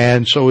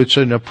 and so it's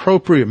an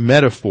appropriate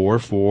metaphor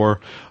for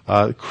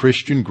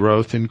Christian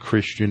growth and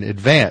Christian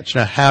advance.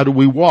 Now, how do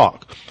we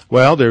walk?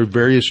 Well, there are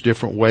various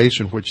different ways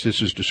in which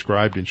this is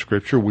described in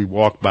Scripture. We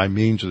walk by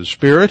means of the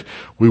Spirit.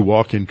 We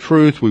walk in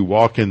truth. We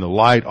walk in the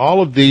light.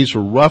 All of these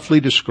are roughly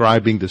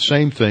describing the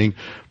same thing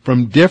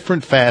from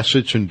different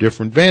facets and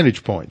different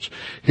vantage points.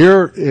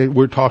 Here,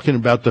 we're talking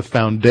about the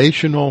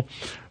foundational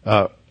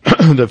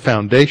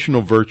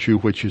virtue,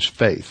 which is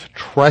faith,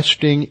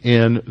 trusting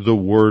in the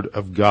Word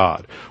of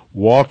God,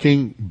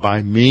 walking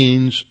by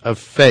means of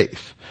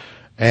faith.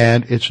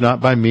 And it's not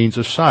by means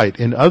of sight.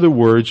 In other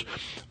words,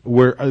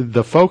 where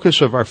the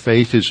focus of our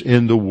faith is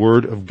in the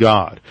Word of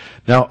God.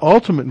 Now,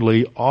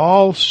 ultimately,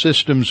 all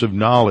systems of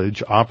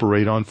knowledge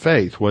operate on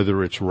faith,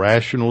 whether it's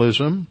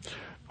rationalism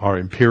or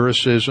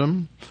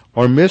empiricism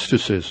or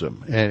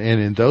mysticism.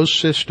 And in those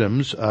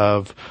systems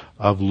of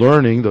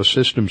learning, those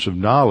systems of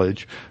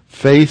knowledge,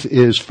 faith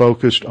is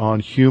focused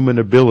on human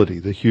ability.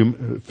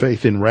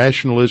 Faith in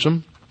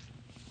rationalism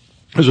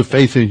There's a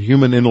faith in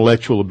human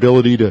intellectual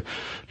ability to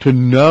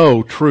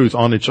know truth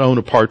on its own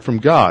apart from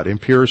God.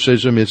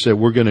 Empiricism is that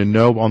we're going to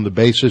know on the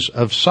basis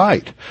of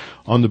sight,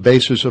 on the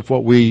basis of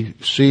what we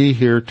see,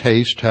 hear,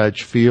 taste,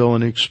 touch, feel,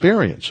 and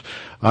experience.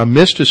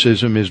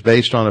 Mysticism is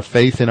based on a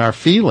faith in our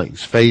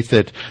feelings, faith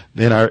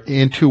in our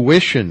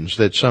intuitions,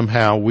 that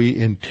somehow we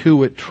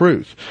intuit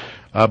truth.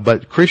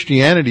 But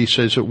Christianity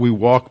says that we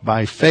walk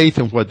by faith,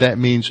 and what that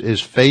means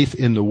is faith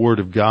in the Word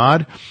of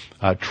God,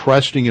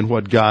 trusting in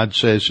what God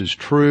says is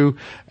true,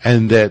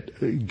 and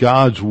that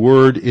God's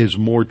Word is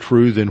more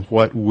true than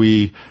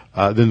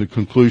than the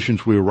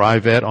conclusions we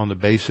arrive at on the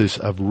basis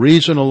of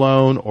reason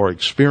alone, or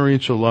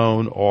experience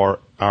alone, or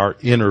our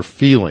inner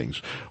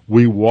feelings.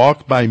 We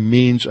walk by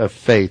means of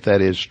faith,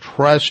 that is,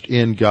 trust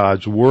in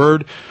God's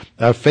Word.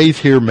 Faith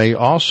here may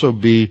also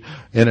be,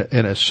 in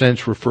a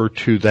sense, refer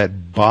to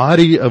that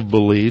body of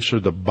beliefs or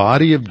the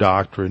body of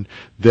doctrine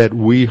that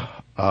we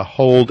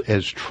hold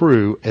as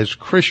true as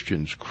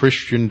Christians,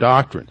 Christian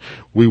doctrine.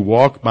 We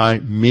walk by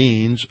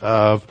means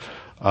of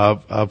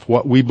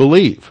what we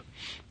believe,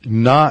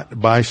 not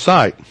by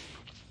sight.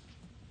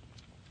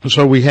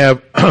 So we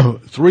have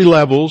 3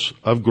 levels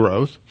of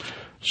growth: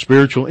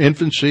 spiritual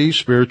infancy,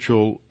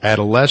 spiritual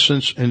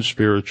adolescence, and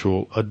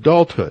spiritual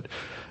adulthood.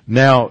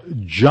 Now,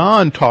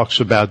 John talks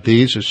about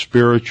these as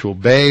spiritual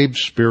babes,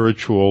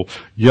 spiritual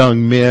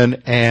young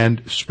men,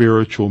 and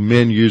spiritual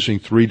men, using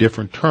 3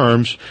 different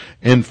terms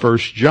in 1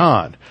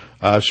 John.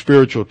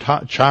 Spiritual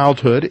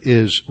childhood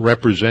is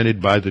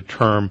represented by the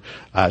term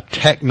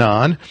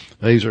teknon.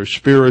 These are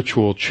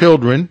spiritual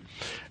children,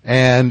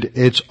 and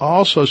it's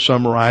also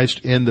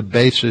summarized in the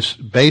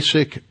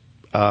basic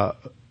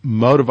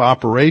mode of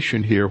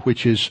operation here,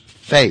 which is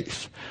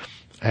faith.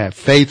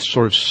 Faith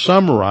sort of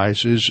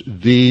summarizes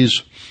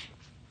these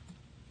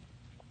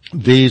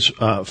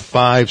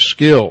 5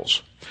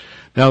 skills.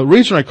 Now, the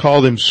reason I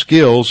call them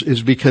skills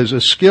is because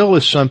a skill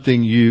is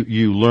something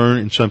you learn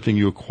and something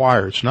you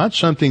acquire. It's not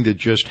something that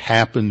just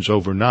happens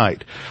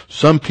overnight.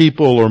 Some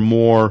people are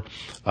more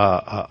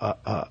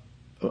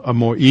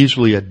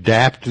easily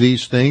adapt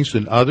these things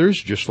than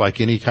others, just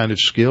like any kind of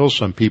skill.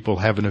 Some people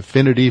have an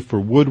affinity for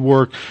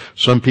woodwork.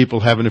 Some people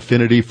have an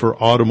affinity for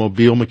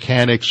automobile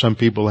mechanics. Some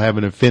people have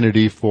an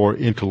affinity for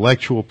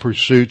intellectual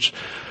pursuits.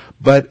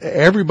 But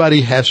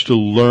everybody has to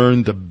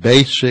learn the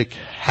basic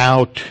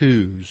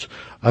how-tos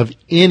of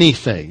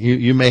anything.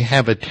 You may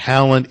have a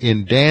talent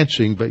in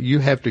dancing, but you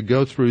have to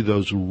go through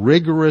those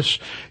rigorous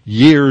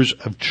years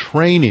of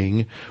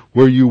training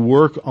where you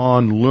work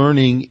on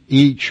learning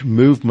each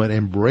movement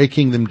and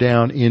breaking them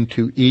down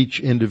into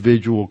each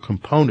individual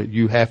component.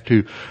 You have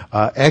to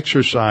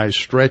exercise,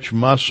 stretch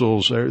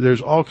muscles.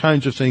 There's all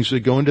kinds of things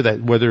that go into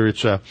that, whether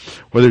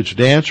it's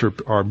dance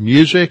or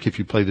music. If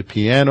you play the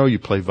piano, you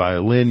play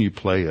violin, you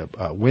play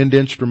a wind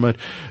instrument,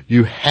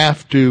 you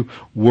have to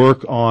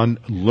work on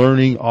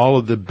learning all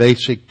of the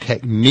basic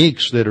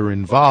techniques that are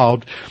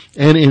involved.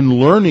 And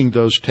in learning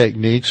those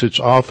techniques, it's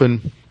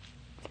often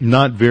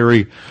not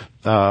very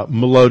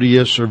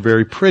melodious or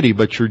very pretty,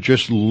 but you're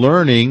just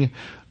learning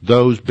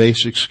those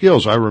basic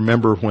skills. I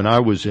remember when I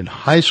was in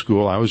high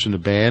school, I was in a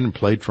band and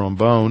played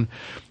trombone,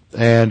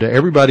 and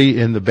everybody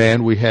in the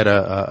band, we had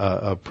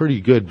a pretty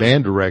good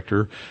band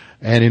director,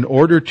 and in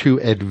order to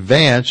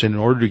advance, in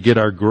order to get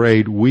our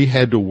grade, we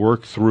had to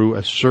work through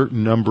a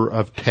certain number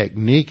of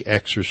technique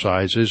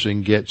exercises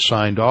and get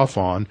signed off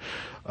on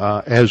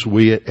as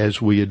we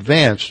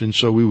advanced. And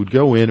so we would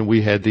go in and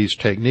we had these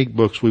technique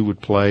books we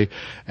would play,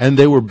 and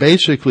they were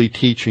basically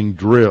teaching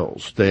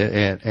drills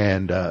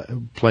and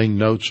playing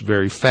notes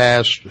very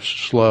fast,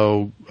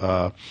 slow,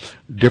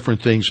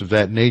 different things of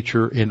that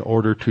nature in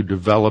order to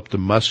develop the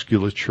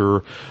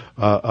musculature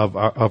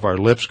of our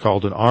lips,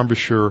 called an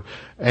embouchure.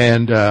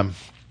 And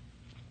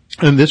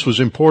this was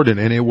important,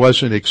 and it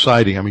wasn't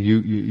exciting. I mean,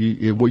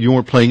 you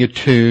weren't playing a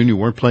tune, you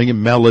weren't playing a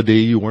melody,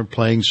 you weren't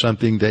playing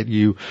something that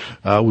you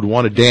would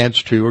want to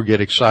dance to or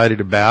get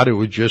excited about. It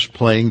was just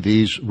playing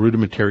these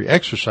rudimentary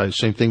exercises.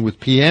 Same thing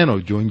with piano,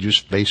 doing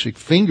just basic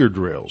finger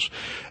drills.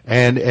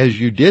 And as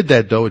you did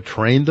that, though, it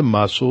trained the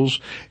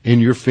muscles in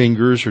your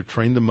fingers or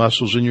trained the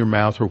muscles in your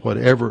mouth or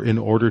whatever in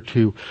order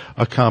to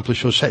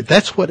accomplish those.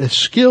 That's what a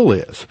skill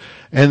is.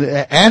 And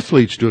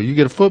athletes do it. You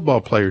get a football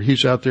player,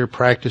 he's out there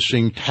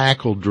practicing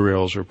tackle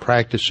drills or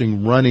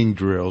practicing running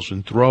drills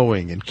and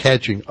throwing and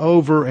catching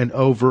over and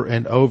over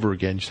and over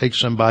again. You take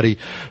somebody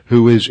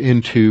who is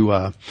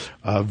into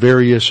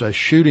various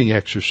shooting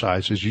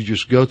exercises. You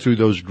just go through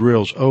those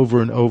drills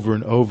over and over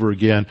and over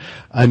again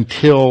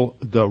until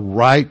the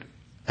right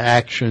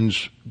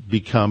actions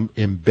become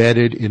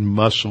embedded in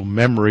muscle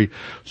memory,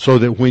 so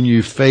that when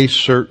you face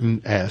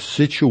certain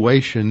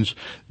situations,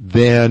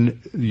 then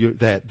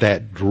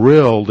that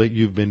drill that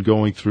you've been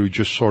going through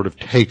just sort of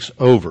takes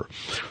over.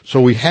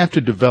 So we have to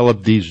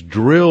develop these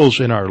drills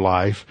in our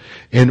life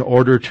in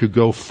order to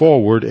go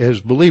forward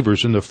as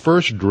believers. And the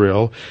first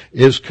drill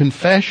is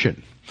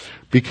confession.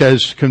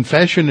 because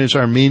confession is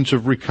our means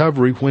of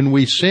recovery when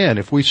we sin.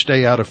 If we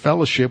stay out of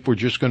fellowship, we're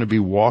just going to be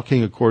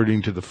walking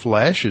according to the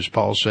flesh, as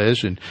Paul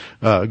says in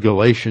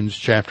Galatians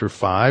chapter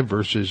 5,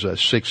 verses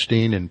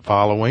 16 and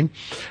following.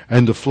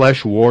 And the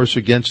flesh wars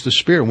against the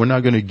spirit. We're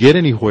not going to get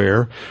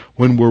anywhere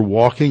when we're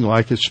walking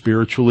like a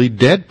spiritually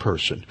dead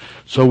person.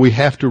 So we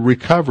have to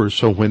recover.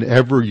 So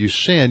whenever you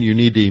sin, you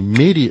need to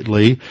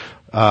immediately,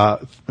 as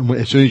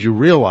soon as you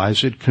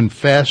realize it,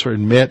 confess or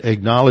admit,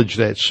 acknowledge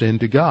that sin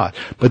to God.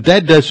 But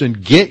that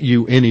doesn't get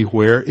you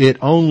anywhere. It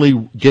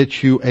only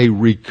gets you a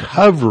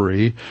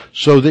recovery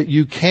so that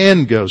you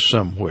can go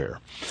somewhere.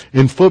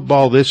 In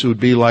football, this would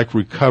be like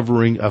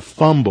recovering a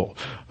fumble.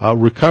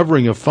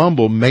 Recovering a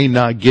fumble may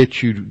not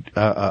get you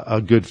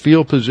a good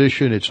field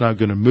position. It's not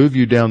going to move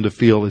you down the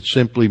field. It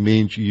simply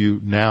means you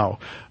now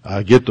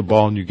get the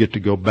ball and you get to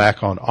go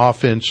back on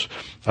offense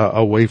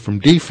away from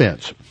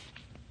defense.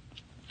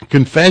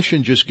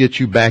 Confession just gets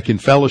you back in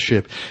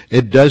fellowship.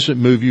 It doesn't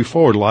move you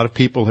forward. A lot of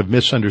people have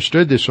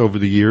misunderstood this over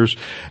the years,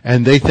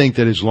 and they think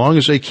that as long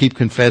as they keep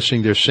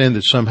confessing their sin,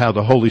 that somehow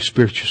the Holy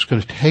Spirit's just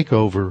going to take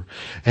over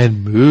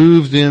and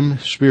move them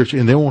spiritually,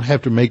 and they won't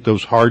have to make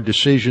those hard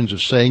decisions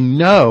of saying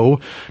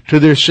no to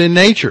their sin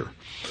nature.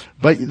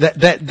 But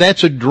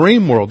that's a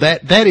dream world.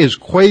 That is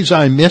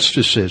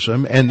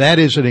quasi-mysticism, and that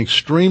is an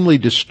extremely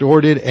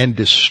distorted and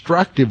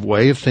destructive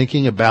way of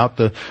thinking about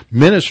the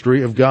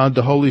ministry of God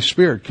the Holy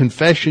Spirit.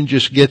 Confession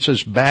just gets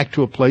us back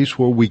to a place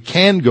where we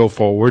can go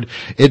forward.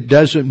 It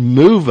doesn't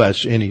move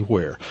us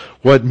anywhere.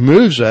 What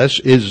moves us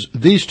is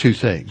these two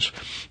things.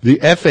 The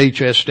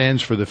FHS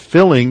stands for the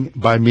filling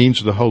by means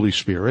of the Holy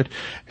Spirit,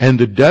 and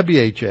the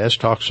WHS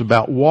talks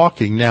about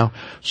walking. Now,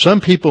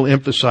 some people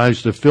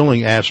emphasize the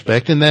filling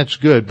aspect, and that's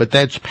good, but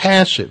that's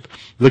passive.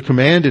 The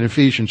command in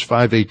Ephesians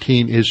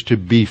 5:18 is to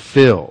be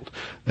filled.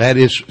 That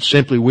is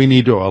simply we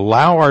need to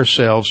allow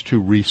ourselves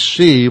to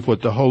receive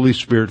what the Holy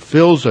Spirit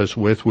fills us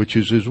with, which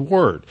is His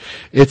Word.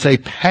 It's a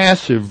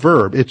passive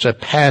verb. It's a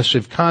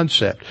passive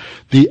concept.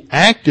 The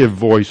active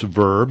voice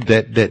verb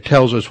that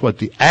tells us what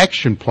the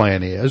action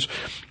plan is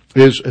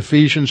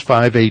Ephesians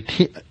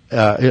 5:18.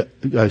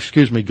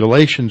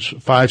 Galatians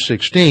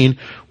 5:16,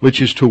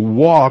 which is to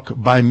walk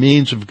by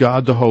means of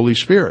God the Holy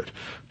Spirit.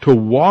 To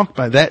walk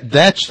by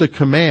that's the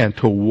command,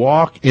 to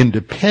walk in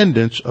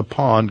dependence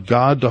upon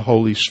God the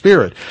Holy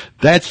Spirit.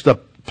 That's the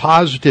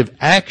positive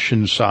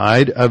action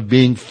side of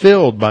being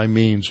filled by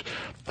means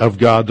of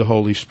God the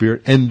Holy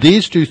Spirit. And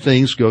these two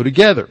things go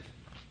together.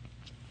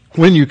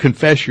 When you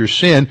confess your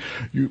sin,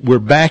 we're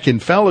back in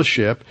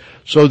fellowship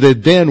so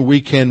that then we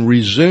can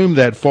resume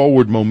that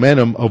forward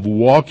momentum of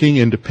walking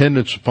in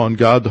dependence upon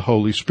God the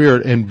Holy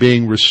Spirit and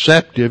being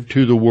receptive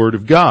to the Word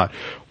of God.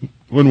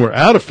 When we're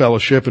out of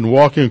fellowship and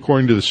walking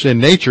according to the sin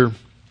nature,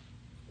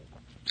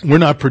 we're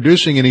not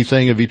producing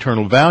anything of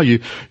eternal value.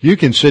 You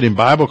can sit in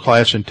Bible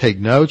class and take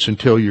notes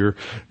until you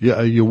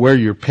wear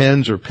your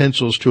pens or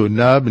pencils to a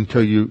nub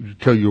until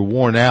you're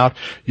worn out.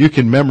 You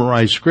can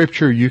memorize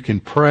scripture. You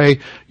can pray.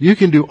 You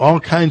can do all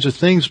kinds of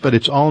things, but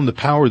it's all in the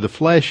power of the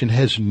flesh and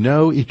has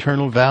no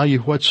eternal value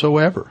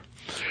whatsoever.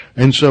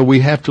 And so we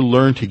have to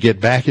learn to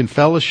get back in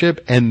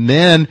fellowship, and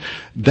then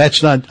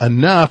that's not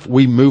enough.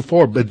 We move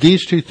forward. But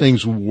these two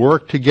things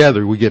work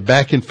together. We get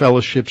back in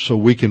fellowship so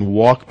we can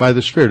walk by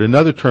the Spirit.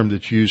 Another term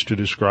that's used to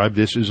describe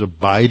this is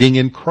abiding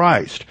in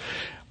Christ.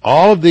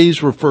 All of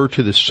these refer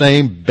to the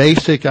same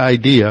basic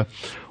idea.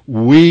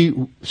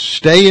 We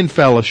stay in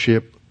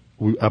fellowship.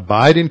 We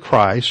abide in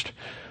Christ.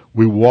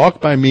 We walk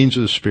by means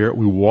of the Spirit.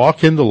 We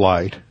walk in the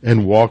light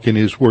and walk in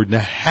His Word. Now,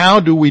 how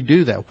do we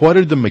do that? What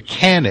are the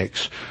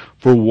mechanics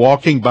for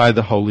walking by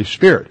the Holy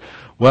Spirit?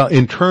 Well,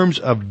 in terms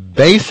of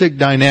basic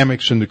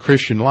dynamics in the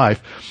Christian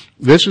life,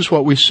 this is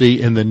what we see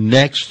in the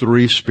next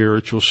three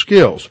spiritual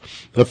skills.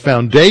 The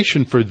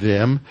foundation for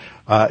them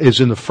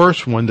is in the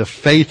first one, the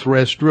faith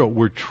rest drill.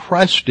 We're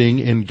trusting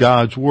in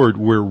God's Word.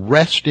 We're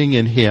resting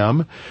in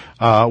Him.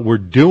 We're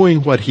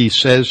doing what He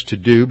says to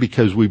do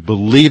because we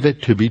believe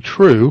it to be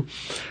true.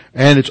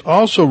 And it's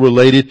also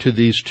related to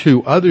these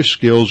two other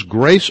skills,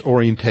 grace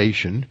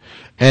orientation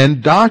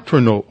and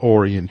doctrinal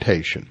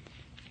orientation.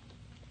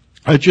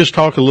 I just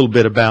talk a little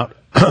bit about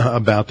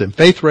them.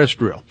 Faith rest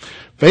drill.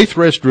 Faith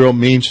rest drill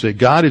means that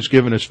God has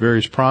given us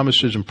various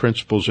promises and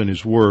principles in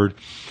His Word,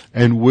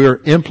 and we're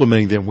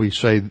implementing them. We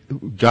say,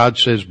 God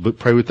says, but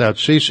pray without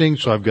ceasing,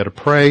 so I've got to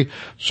pray.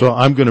 So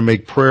I'm going to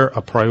make prayer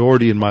a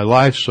priority in my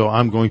life, so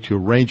I'm going to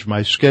arrange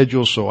my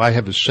schedule so I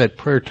have a set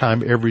prayer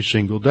time every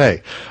single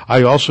day.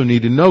 I also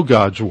need to know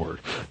God's Word.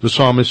 The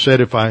psalmist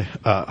said, if I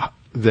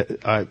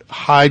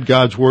hide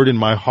God's Word in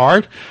my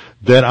heart,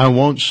 that I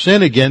won't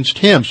sin against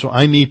Him. So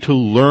I need to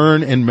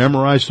learn and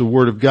memorize the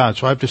Word of God.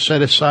 So I have to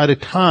set aside a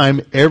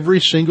time every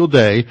single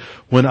day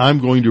when I'm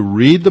going to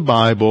read the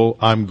Bible,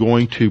 I'm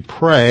going to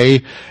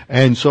pray,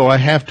 and so I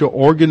have to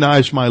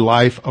organize my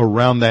life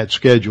around that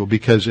schedule,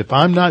 because if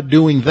I'm not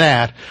doing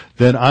that,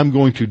 then I'm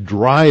going to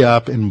dry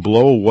up and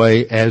blow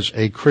away as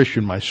a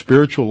Christian. My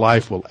spiritual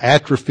life will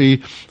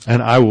atrophy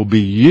and I will be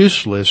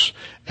useless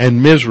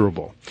and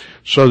miserable.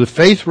 So the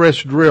Faith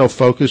Rest Drill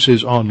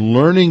focuses on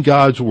learning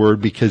God's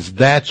Word because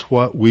that's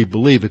what we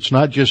believe. It's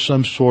not just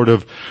some sort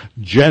of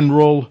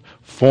general,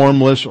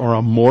 formless, or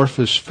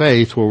amorphous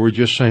faith where we're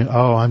just saying,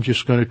 oh, I'm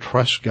just going to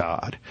trust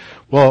God.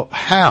 Well,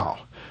 how?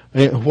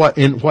 In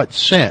what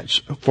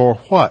sense? For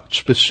what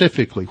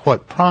specifically?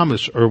 What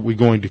promise are we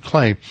going to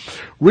claim?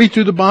 Read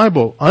through the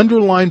Bible.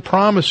 Underline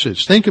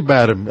promises. Think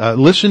about them.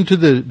 Listen to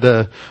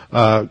the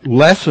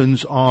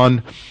lessons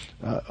on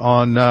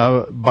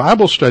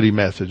Bible study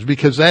methods,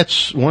 because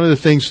that's one of the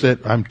things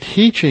that I'm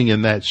teaching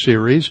in that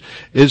series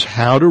is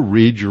how to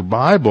read your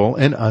Bible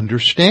and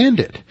understand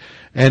it.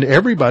 And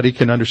everybody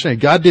can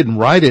understand. God didn't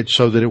write it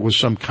so that it was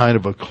some kind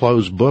of a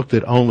closed book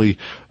that only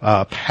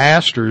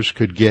pastors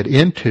could get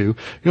into.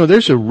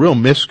 There's a real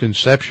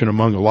misconception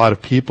among a lot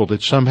of people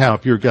that somehow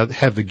if you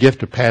have the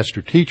gift of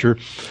pastor-teacher,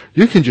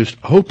 you can just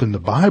open the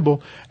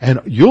Bible and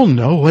you'll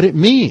know what it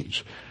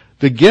means.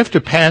 The gift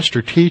of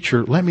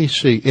pastor-teacher, let me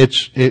see,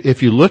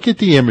 if you look at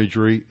the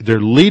imagery, they're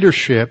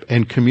leadership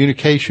and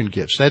communication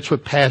gifts. That's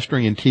what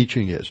pastoring and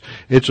teaching is.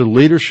 It's a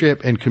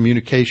leadership and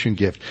communication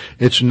gift.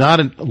 It's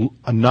not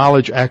a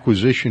knowledge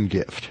acquisition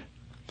gift.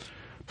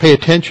 Pay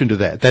attention to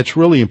that. That's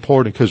really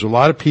important because a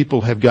lot of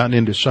people have gotten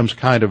into some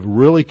kind of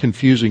really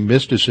confusing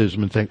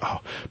mysticism and think,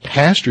 oh,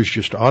 pastors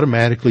just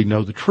automatically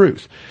know the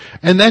truth.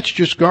 And that's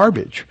just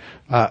garbage.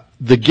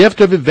 The gift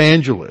of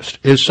evangelist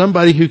is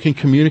somebody who can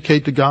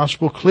communicate the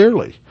gospel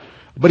clearly,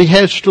 but he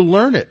has to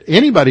learn it.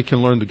 Anybody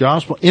can learn the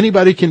gospel.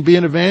 Anybody can be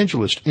an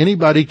evangelist.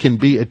 Anybody can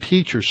be a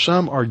teacher.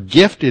 Some are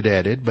gifted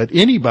at it, but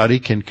anybody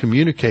can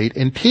communicate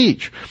and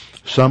teach.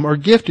 Some are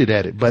gifted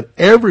at it, but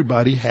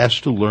everybody has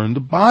to learn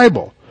the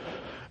Bible.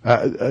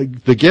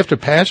 The gift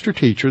of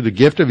pastor-teacher, the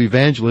gift of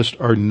evangelist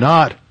are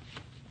not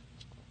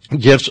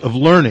gifts of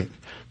learning.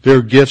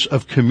 They're gifts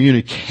of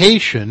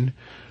communication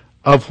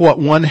of what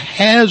one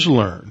has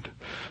learned.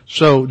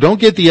 So don't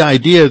get the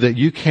idea that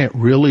you can't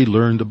really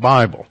learn the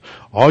Bible.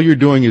 All you're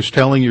doing is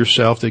telling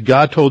yourself that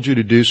God told you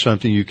to do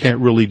something you can't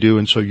really do,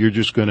 and so you're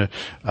just going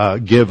to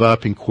give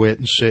up and quit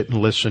and sit and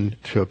listen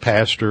to a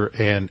pastor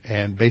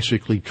and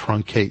basically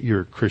truncate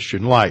your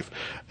Christian life.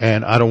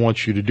 And I don't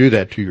want you to do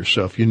that to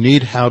yourself. You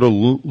need how to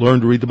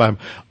learn to read the Bible.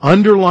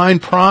 Underline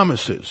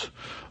promises.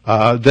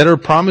 That are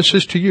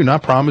promises to you,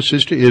 not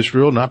promises to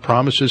Israel, not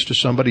promises to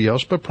somebody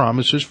else, but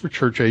promises for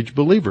church-age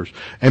believers.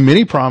 And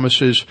many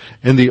promises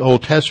in the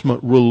Old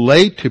Testament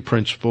relate to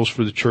principles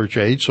for the church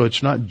age, so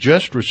it's not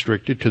just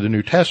restricted to the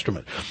New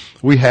Testament.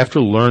 We have to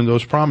learn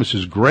those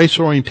promises. Grace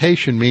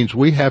orientation means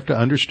we have to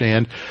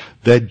understand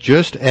that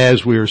just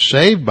as we are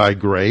saved by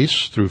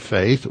grace through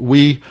faith,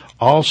 we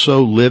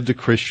also live the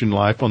Christian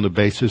life on the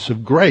basis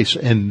of grace.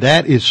 And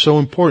that is so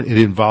important.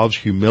 It involves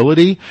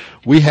humility.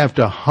 We have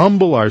to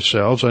humble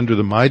ourselves under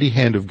the mighty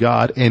hand of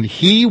God, and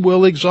He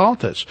will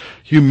exalt us.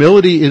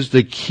 Humility is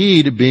the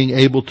key to being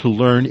able to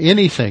learn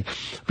anything.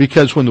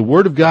 Because when the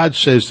Word of God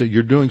says that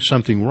you're doing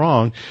something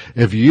wrong,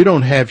 if you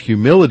don't have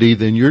humility,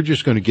 then you're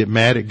just going to get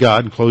mad at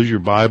God and close your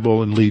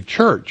Bible and leave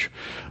church.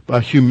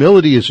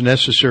 Humility is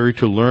necessary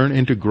to learn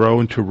and to grow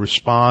and to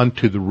respond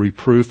to the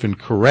reproof and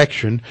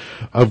correction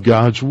of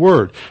God's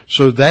Word.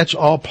 So that's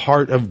all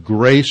part of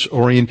grace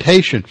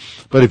orientation.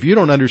 But if you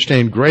don't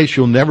understand grace,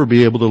 you'll never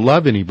be able to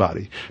love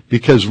anybody,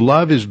 because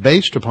love is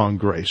based upon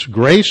grace.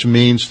 Grace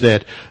means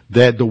that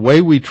the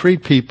way we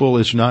treat people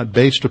is not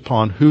based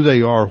upon who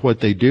they are or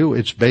what they do.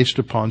 It's based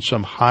upon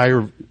some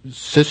higher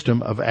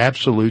system of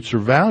absolutes or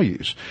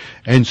values.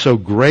 And so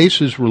grace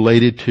is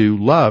related to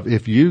love.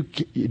 If you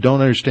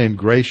don't understand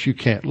grace, you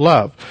can't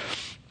love.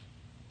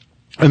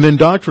 And then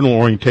doctrinal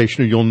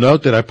orientation, you'll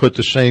note that I put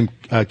the same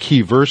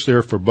key verse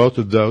there for both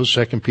of those,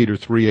 2 Peter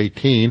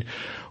 3:18,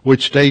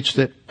 which states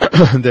that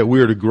that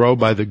we are to grow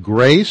by the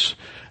grace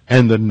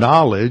and the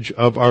knowledge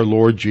of our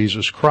Lord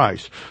Jesus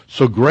Christ.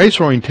 So grace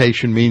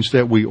orientation means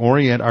that we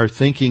orient our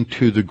thinking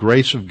to the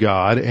grace of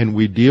God, and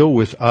we deal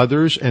with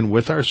others and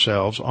with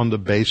ourselves on the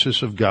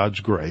basis of God's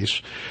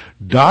grace.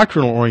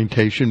 Doctrinal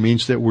orientation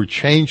means that we're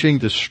changing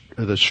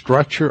the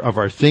structure of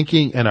our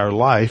thinking and our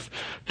life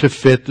to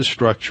fit the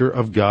structure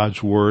of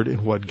God's Word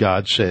and what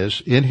God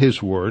says in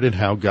His Word and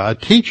how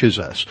God teaches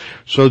us.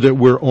 So that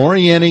we're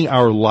orienting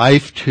our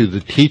life to the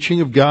teaching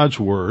of God's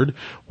Word,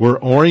 we're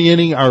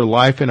orienting our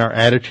life and our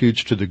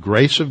attitudes to the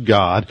grace of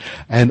God,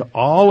 and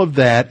all of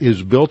that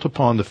is built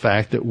upon the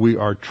fact that we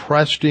are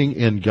trusting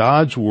in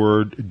God's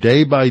Word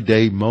day by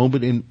day,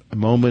 moment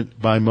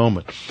by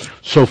moment.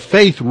 So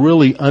faith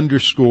really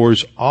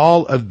underscores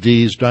all of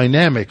these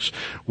dynamics.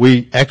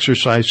 We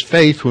exercise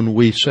faith when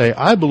we say,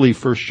 I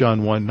believe 1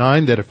 John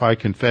 1:9, that if I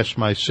confess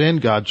my sin,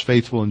 God's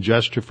faithful and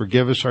just to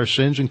forgive us our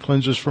sins and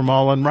cleanse us from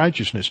all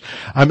unrighteousness.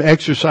 I'm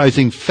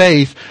exercising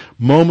faith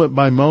moment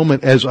by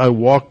moment as I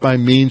walk by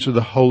means of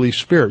the Holy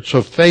Spirit.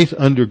 So faith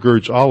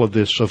undergirds all of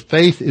this. So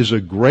faith is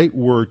a great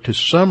word to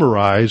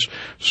summarize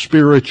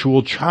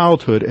spiritual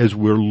childhood as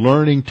we're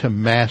learning to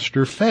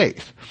master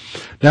faith.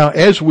 Now,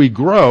 as we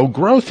grow,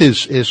 growth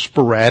is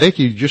sporadic.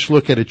 You just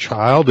look at a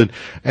child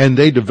and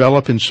they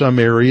develop in some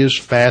areas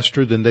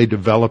faster than they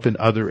develop in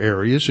other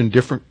areas,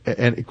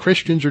 and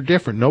Christians are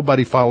different.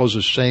 Nobody follows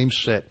the same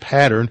set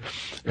pattern.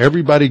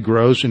 Everybody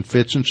grows and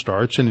fits and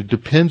starts, and it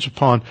depends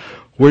upon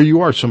where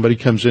you are. Somebody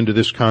comes into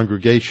this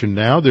congregation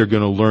now, they're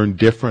going to learn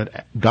different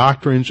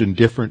doctrines and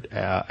different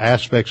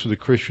aspects of the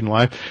Christian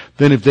life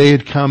than if they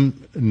had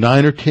come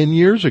 9 or 10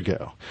 years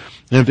ago.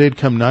 And if they'd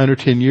come 9 or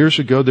 10 years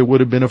ago, there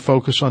would have been a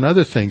focus on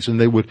other things, and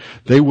they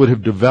would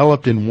have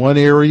developed in one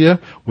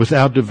area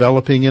without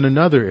developing in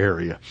another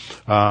area.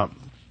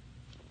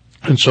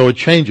 And so it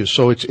changes.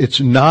 So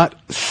it's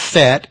not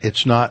set,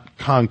 it's not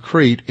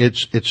concrete,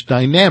 it's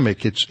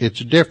dynamic, it's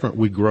different.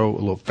 We grow a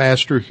little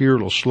faster here, a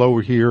little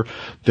slower here,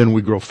 then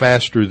we grow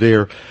faster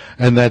there,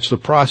 and that's the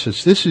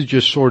process. This is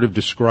just sort of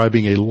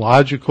describing a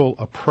logical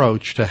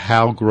approach to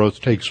how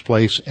growth takes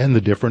place and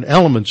the different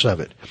elements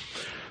of it.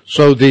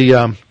 So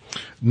the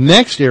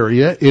next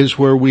area is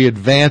where we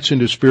advance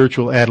into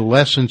spiritual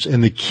adolescence,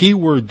 and the key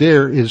word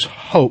there is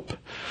hope.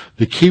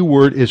 The key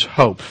word is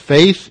hope.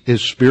 Faith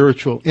is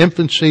spiritual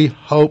infancy.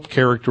 Hope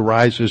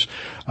characterizes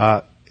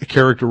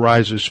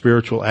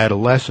spiritual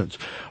adolescence.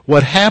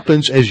 What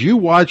happens as you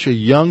watch a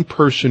young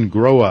person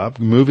grow up,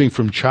 moving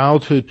from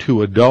childhood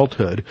to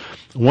adulthood,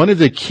 one of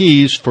the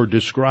keys for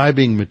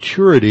describing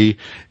maturity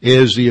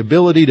is the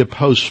ability to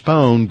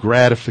postpone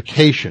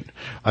gratification.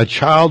 A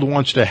child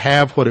wants to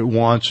have what it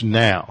wants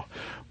now.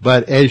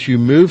 But as you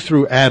move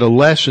through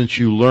adolescence,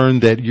 you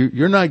learn that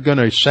you're not going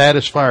to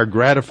satisfy or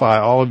gratify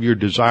all of your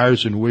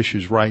desires and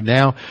wishes right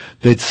now,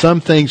 that some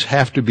things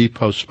have to be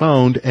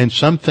postponed and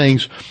some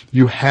things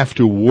you have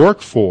to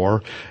work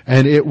for,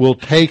 and it will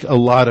take a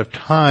lot of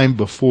time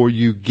before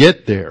you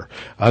get there.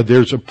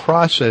 There's a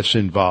process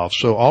involved.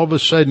 So all of a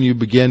sudden you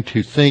begin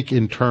to think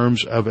in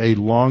terms of a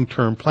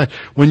long-term plan.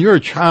 When you're a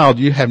child,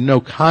 you have no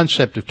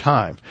concept of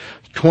time.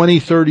 20,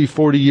 30,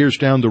 40 years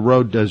down the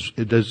road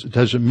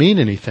doesn't mean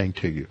anything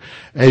to you.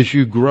 As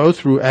you grow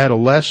through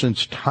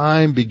adolescence,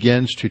 time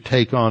begins to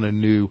take on a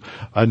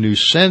new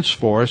sense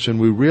for us, and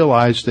we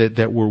realize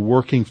that we're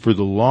working for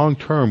the long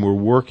term. We're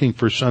working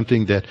for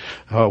something that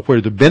where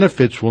the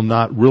benefits will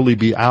not really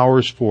be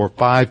ours for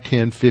 5,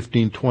 10,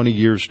 15, 20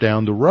 years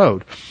down the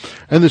road.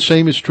 And the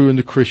same is true in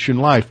the Christian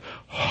life.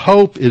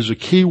 Hope is a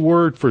key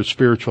word for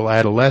spiritual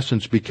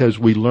adolescence because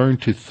we learn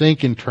to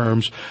think in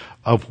terms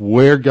of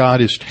where God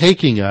is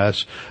taking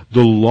us, the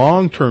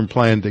long-term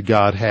plan that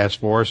God has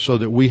for us, so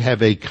that we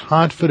have a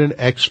confident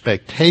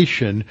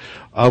expectation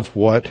of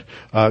what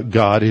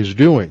God is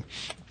doing.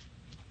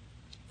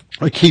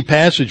 A key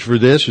passage for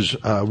this is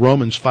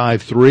Romans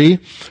 5:3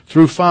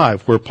 through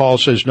 5, where Paul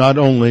says not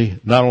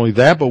only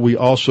that, but we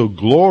also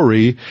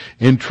glory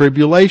in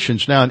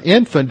tribulations. Now, an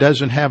infant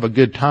doesn't have a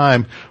good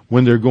time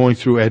when they're going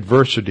through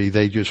adversity.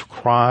 They just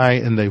cry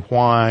and they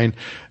whine.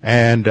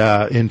 And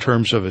in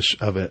terms of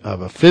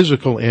a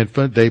physical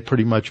infant, they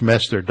pretty much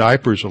mess their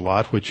diapers a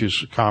lot, which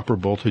is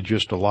comparable to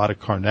just a lot of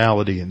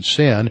carnality and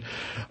sin,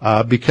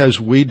 because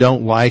we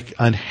don't like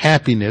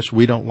unhappiness,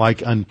 we don't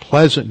like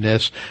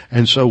unpleasantness,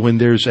 and so when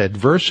there's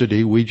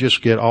adversity, we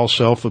just get all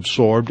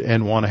self-absorbed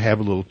and want to have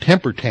a little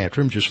temper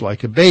tantrum, just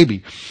like a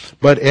baby.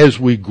 But as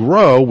we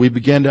grow, we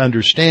begin to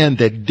understand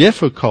that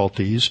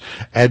difficulties,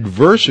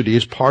 adversity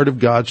is part of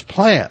God's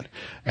plan,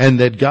 and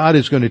that God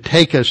is going to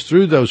take us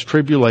through those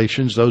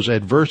tribulations, those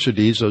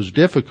adversities, those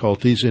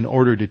difficulties in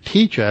order to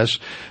teach us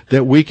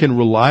that we can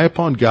rely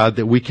upon God,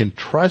 that we can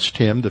trust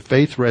Him, the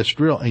faith rests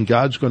real, and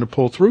God's going to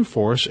pull through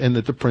for us, and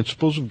that the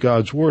principles of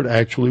God's Word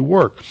actually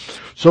work.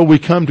 So we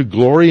come to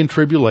glory in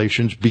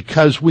tribulations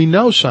because we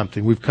know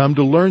something. We've come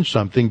to learn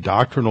something,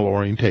 doctrinal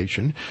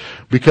orientation,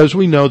 because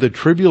we know that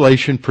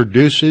tribulation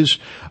produces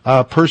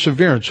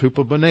perseverance,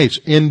 hupobones,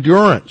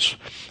 endurance.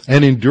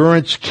 And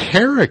endurance,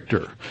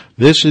 character.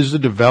 This is the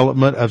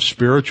development of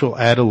spiritual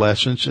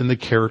adolescence and the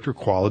character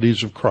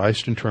qualities of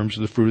Christ in terms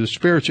of the fruit of the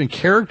spirits. And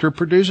character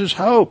produces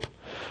hope.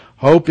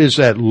 Hope is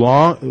that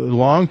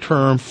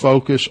long-term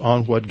focus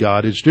on what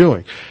God is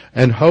doing.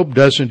 And hope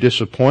doesn't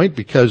disappoint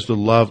because the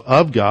love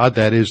of God,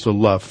 that is the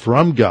love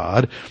from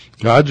God,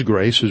 God's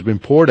grace has been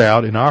poured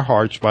out in our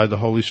hearts by the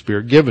Holy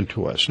Spirit given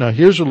to us. Now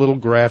here's a little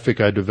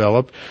graphic I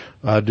developed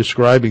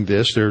describing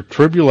this. There are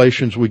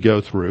tribulations we go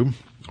through,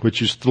 which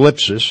is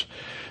thlipsis,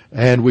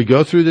 and we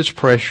go through this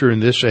pressure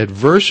and this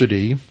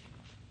adversity,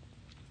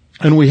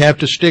 and we have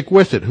to stick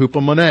with it,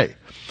 hupomone.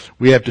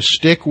 We have to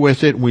stick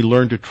with it, and we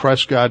learn to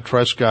trust God,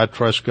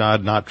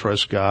 not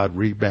trust God,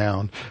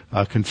 rebound,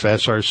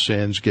 confess our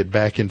sins, get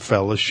back in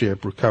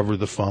fellowship, recover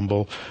the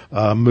fumble,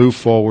 move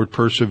forward,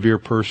 persevere,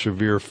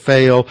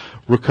 fail,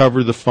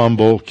 recover the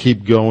fumble,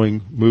 keep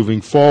going,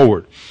 moving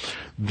forward.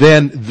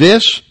 Then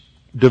this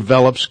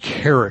develops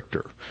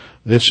character.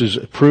 This is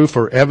proof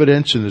or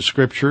evidence in the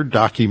Scripture.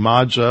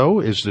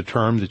 Dokimazo is the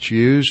term that's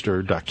used,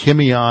 or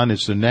dokimion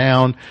is the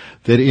noun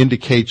that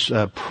indicates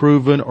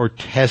proven or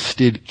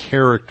tested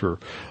character.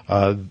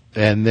 And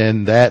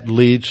then that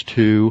leads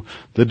to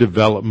the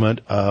development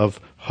of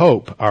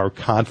hope, our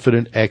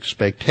confident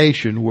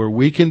expectation, where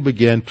we can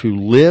begin to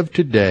live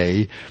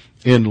today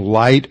in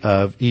light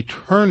of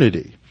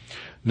eternity.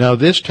 Now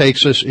this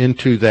takes us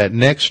into that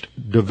next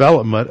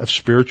development of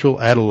spiritual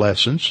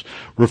adolescence,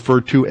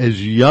 referred to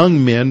as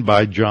young men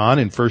by John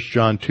in 1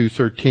 John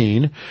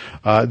 2:13.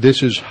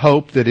 This is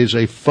hope that is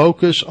a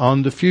focus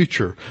on the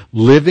future,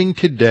 living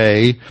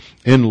today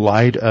in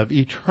light of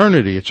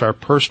eternity. It's our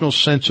personal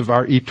sense of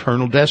our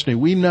eternal destiny.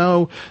 We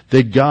know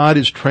that God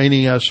is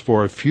training us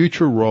for a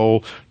future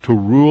role to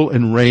rule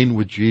and reign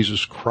with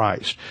Jesus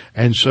Christ.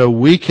 And so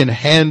we can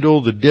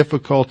handle the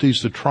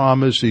difficulties, the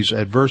traumas, these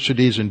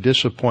adversities and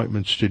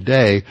disappointments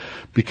today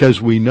because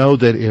we know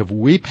that if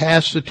we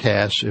pass the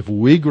test, if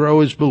we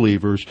grow as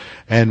believers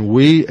and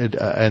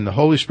the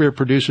Holy Spirit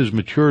produces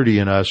maturity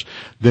in us,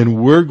 then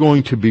we're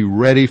going to be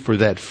ready for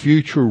that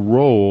future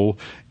role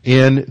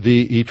in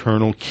the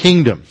eternal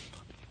kingdom.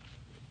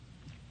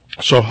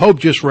 So hope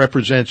just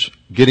represents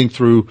getting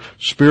through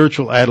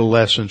spiritual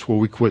adolescence where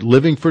we quit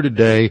living for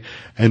today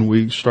and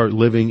we start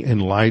living in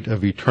light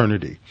of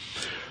eternity.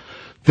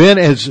 Then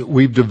as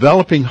we're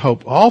developing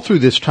hope, all through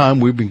this time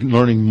we've been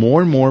learning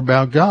more and more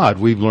about God.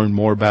 We've learned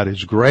more about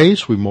His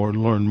grace. We've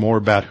learned more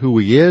about who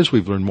He is.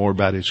 We've learned more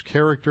about His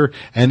character.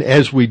 And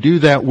as we do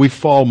that, we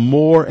fall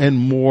more and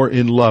more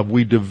in love.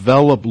 We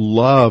develop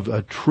love,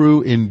 a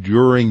true,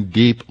 enduring,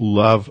 deep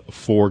love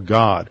for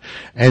God.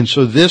 And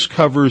so this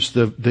covers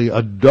the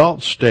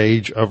adult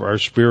stage of our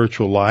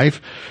spiritual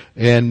life.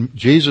 And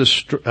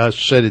Jesus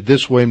said it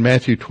this way in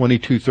Matthew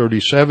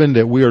 22:37,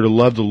 that we are to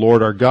love the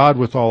Lord our God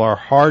with all our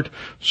heart,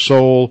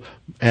 soul,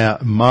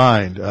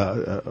 mind.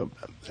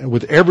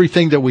 With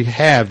everything that we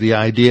have, the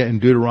idea in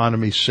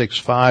Deuteronomy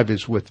 6:5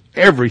 is with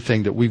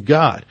everything that we've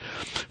got.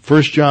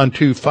 1 John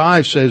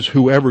 2:5 says,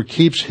 whoever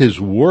keeps His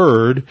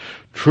word,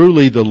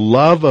 truly the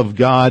love of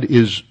God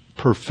is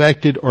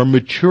perfected or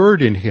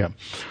matured in him.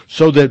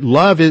 So that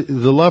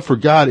the love for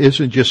God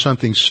isn't just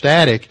something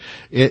static.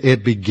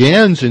 It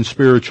begins in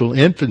spiritual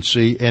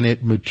infancy and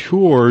it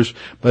matures,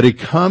 but it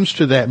comes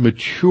to that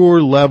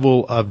mature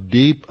level of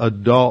deep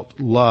adult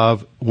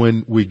love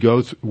when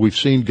we've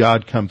seen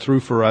God come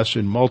through for us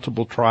in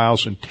multiple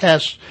trials and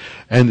tests,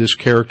 and this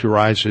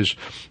characterizes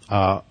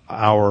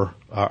our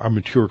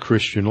mature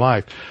Christian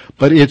life.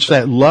 But it's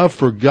that love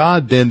for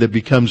God then that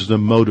becomes the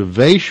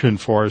motivation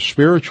for our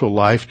spiritual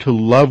life to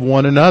love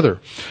one another.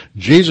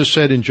 Jesus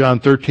said in John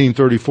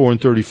 13:34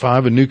 and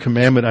 35, a new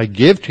commandment I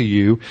give to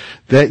you,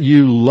 that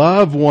you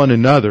love one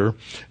another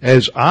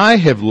as I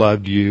have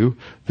loved you,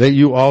 that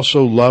you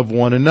also love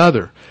one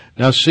another.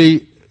 Now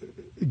see,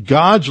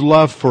 God's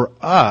love for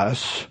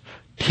us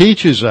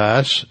teaches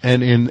us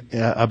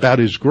about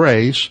His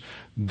grace.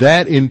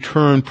 That in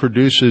turn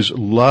produces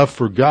love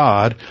for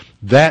God.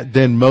 That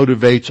then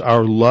motivates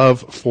our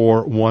love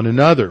for one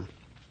another.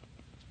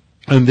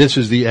 And this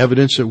is the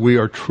evidence that we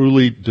are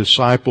truly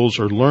disciples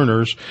or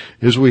learners,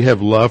 is we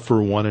have love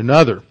for one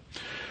another.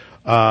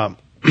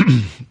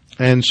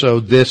 And so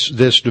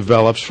this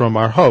develops from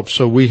our hope.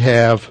 So we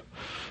have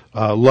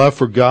love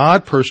for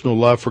God, personal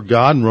love for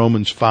God in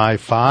Romans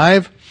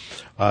 5:5.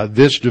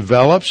 This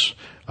develops.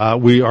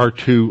 We are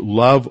to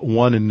love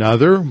one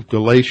another.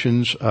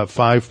 Galatians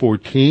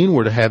 5:14,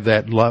 we're to have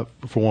that love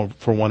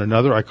for one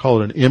another. I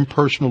call it an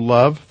impersonal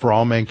love for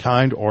all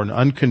mankind, or an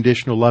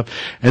unconditional love.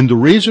 And the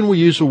reason we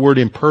use the word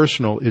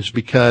impersonal is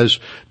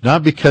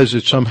not because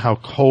it's somehow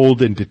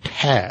cold and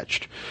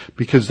detached,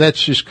 because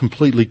that's just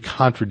completely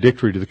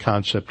contradictory to the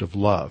concept of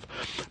love.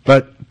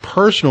 But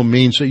personal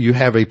means that you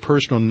have a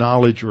personal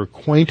knowledge or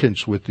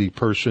acquaintance with the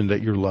person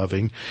that you're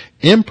loving.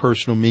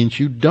 Impersonal means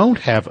you don't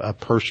have a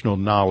personal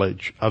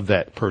knowledge of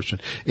that person.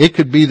 It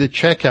could be the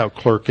checkout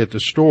clerk at the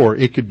store.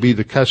 It could be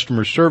the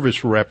customer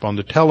service rep on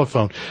the telephone.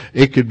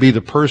 It could be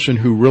the person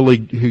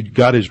who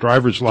got his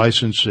driver's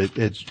license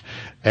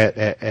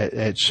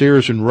at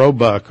Sears and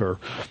Roebuck or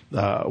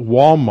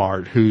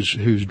Walmart,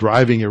 who's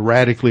driving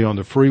erratically on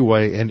the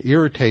freeway and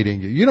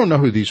irritating you. You don't know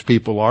who these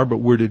people are, but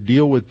we're to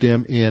deal with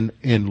them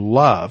in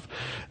love.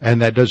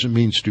 And that doesn't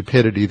mean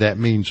stupidity. That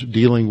means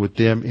dealing with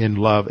them in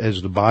love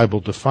as the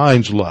Bible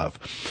defines love.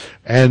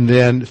 And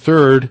then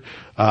third,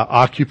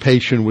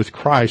 occupation with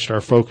Christ,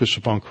 our focus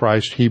upon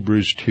Christ,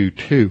 Hebrews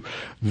 2:2.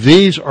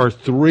 These are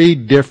three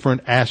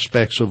different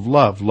aspects of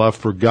love. Love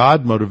for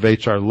God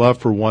motivates our love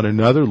for one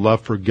another.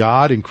 Love for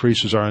God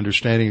increases our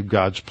understanding of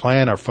God's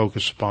plan, our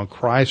focus upon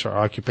Christ, our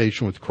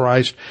occupation with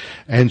Christ.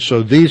 And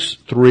so these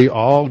three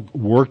all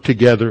work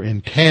together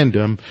in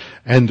tandem,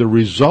 and the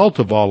result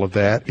of all of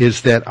that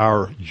is that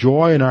our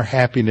joy and our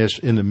happiness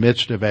in the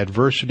midst of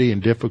adversity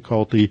and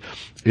difficulty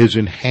is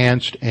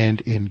enhanced and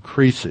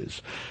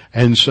increases.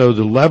 And so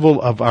the level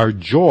of our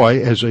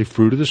joy as a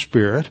fruit of the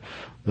Spirit,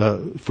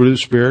 the fruit of the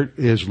Spirit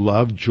is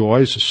love.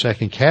 Joy is the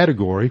second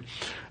category.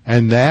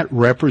 And that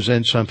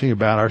represents something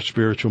about our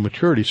spiritual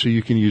maturity. So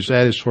you can use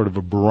that as sort of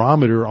a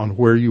barometer on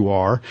where you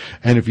are.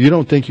 And if you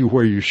don't think you're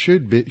where you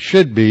should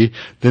be,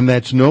 then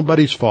that's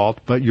nobody's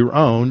fault but your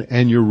own,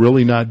 and you're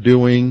really not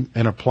doing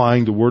and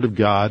applying the Word of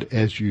God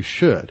as you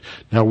should.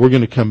 Now we're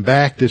going to come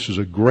back. This is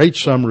a great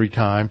summary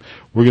time.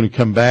 We're going to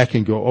come back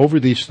and go over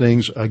these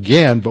things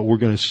again, but we're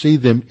going to see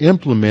them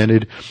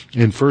implemented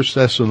in 1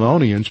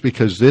 Thessalonians,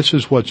 because this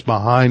is what's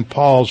behind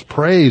Paul's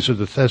praise of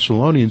the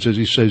Thessalonians as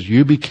he says,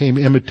 you became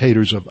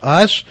imitators of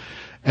us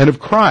and of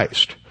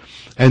Christ.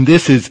 And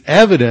this is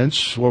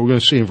evidence, what we're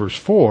going to see in verse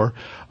 4,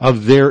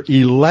 of their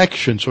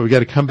election. So we've got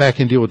to come back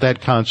and deal with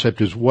that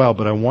concept as well.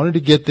 But I wanted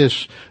to get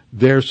this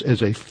there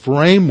as a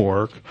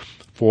framework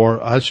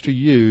for us to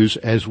use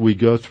as we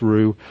go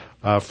through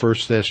 1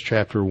 Thess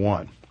chapter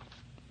 1.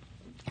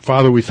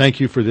 Father, we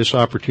thank you for this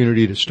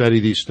opportunity to study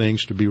these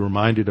things, to be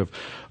reminded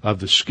of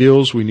the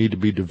skills we need to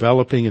be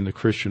developing in the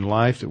Christian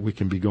life, that we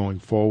can be going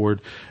forward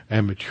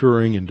and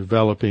maturing and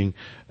developing,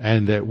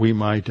 and that we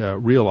might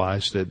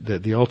realize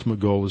that the ultimate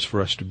goal is for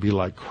us to be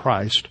like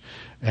Christ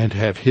and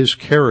have His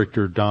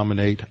character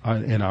dominate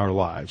in our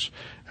lives.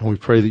 And we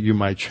pray that you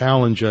might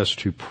challenge us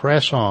to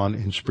press on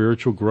in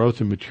spiritual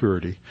growth and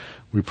maturity.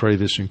 We pray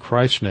this in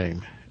Christ's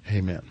name.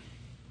 Amen.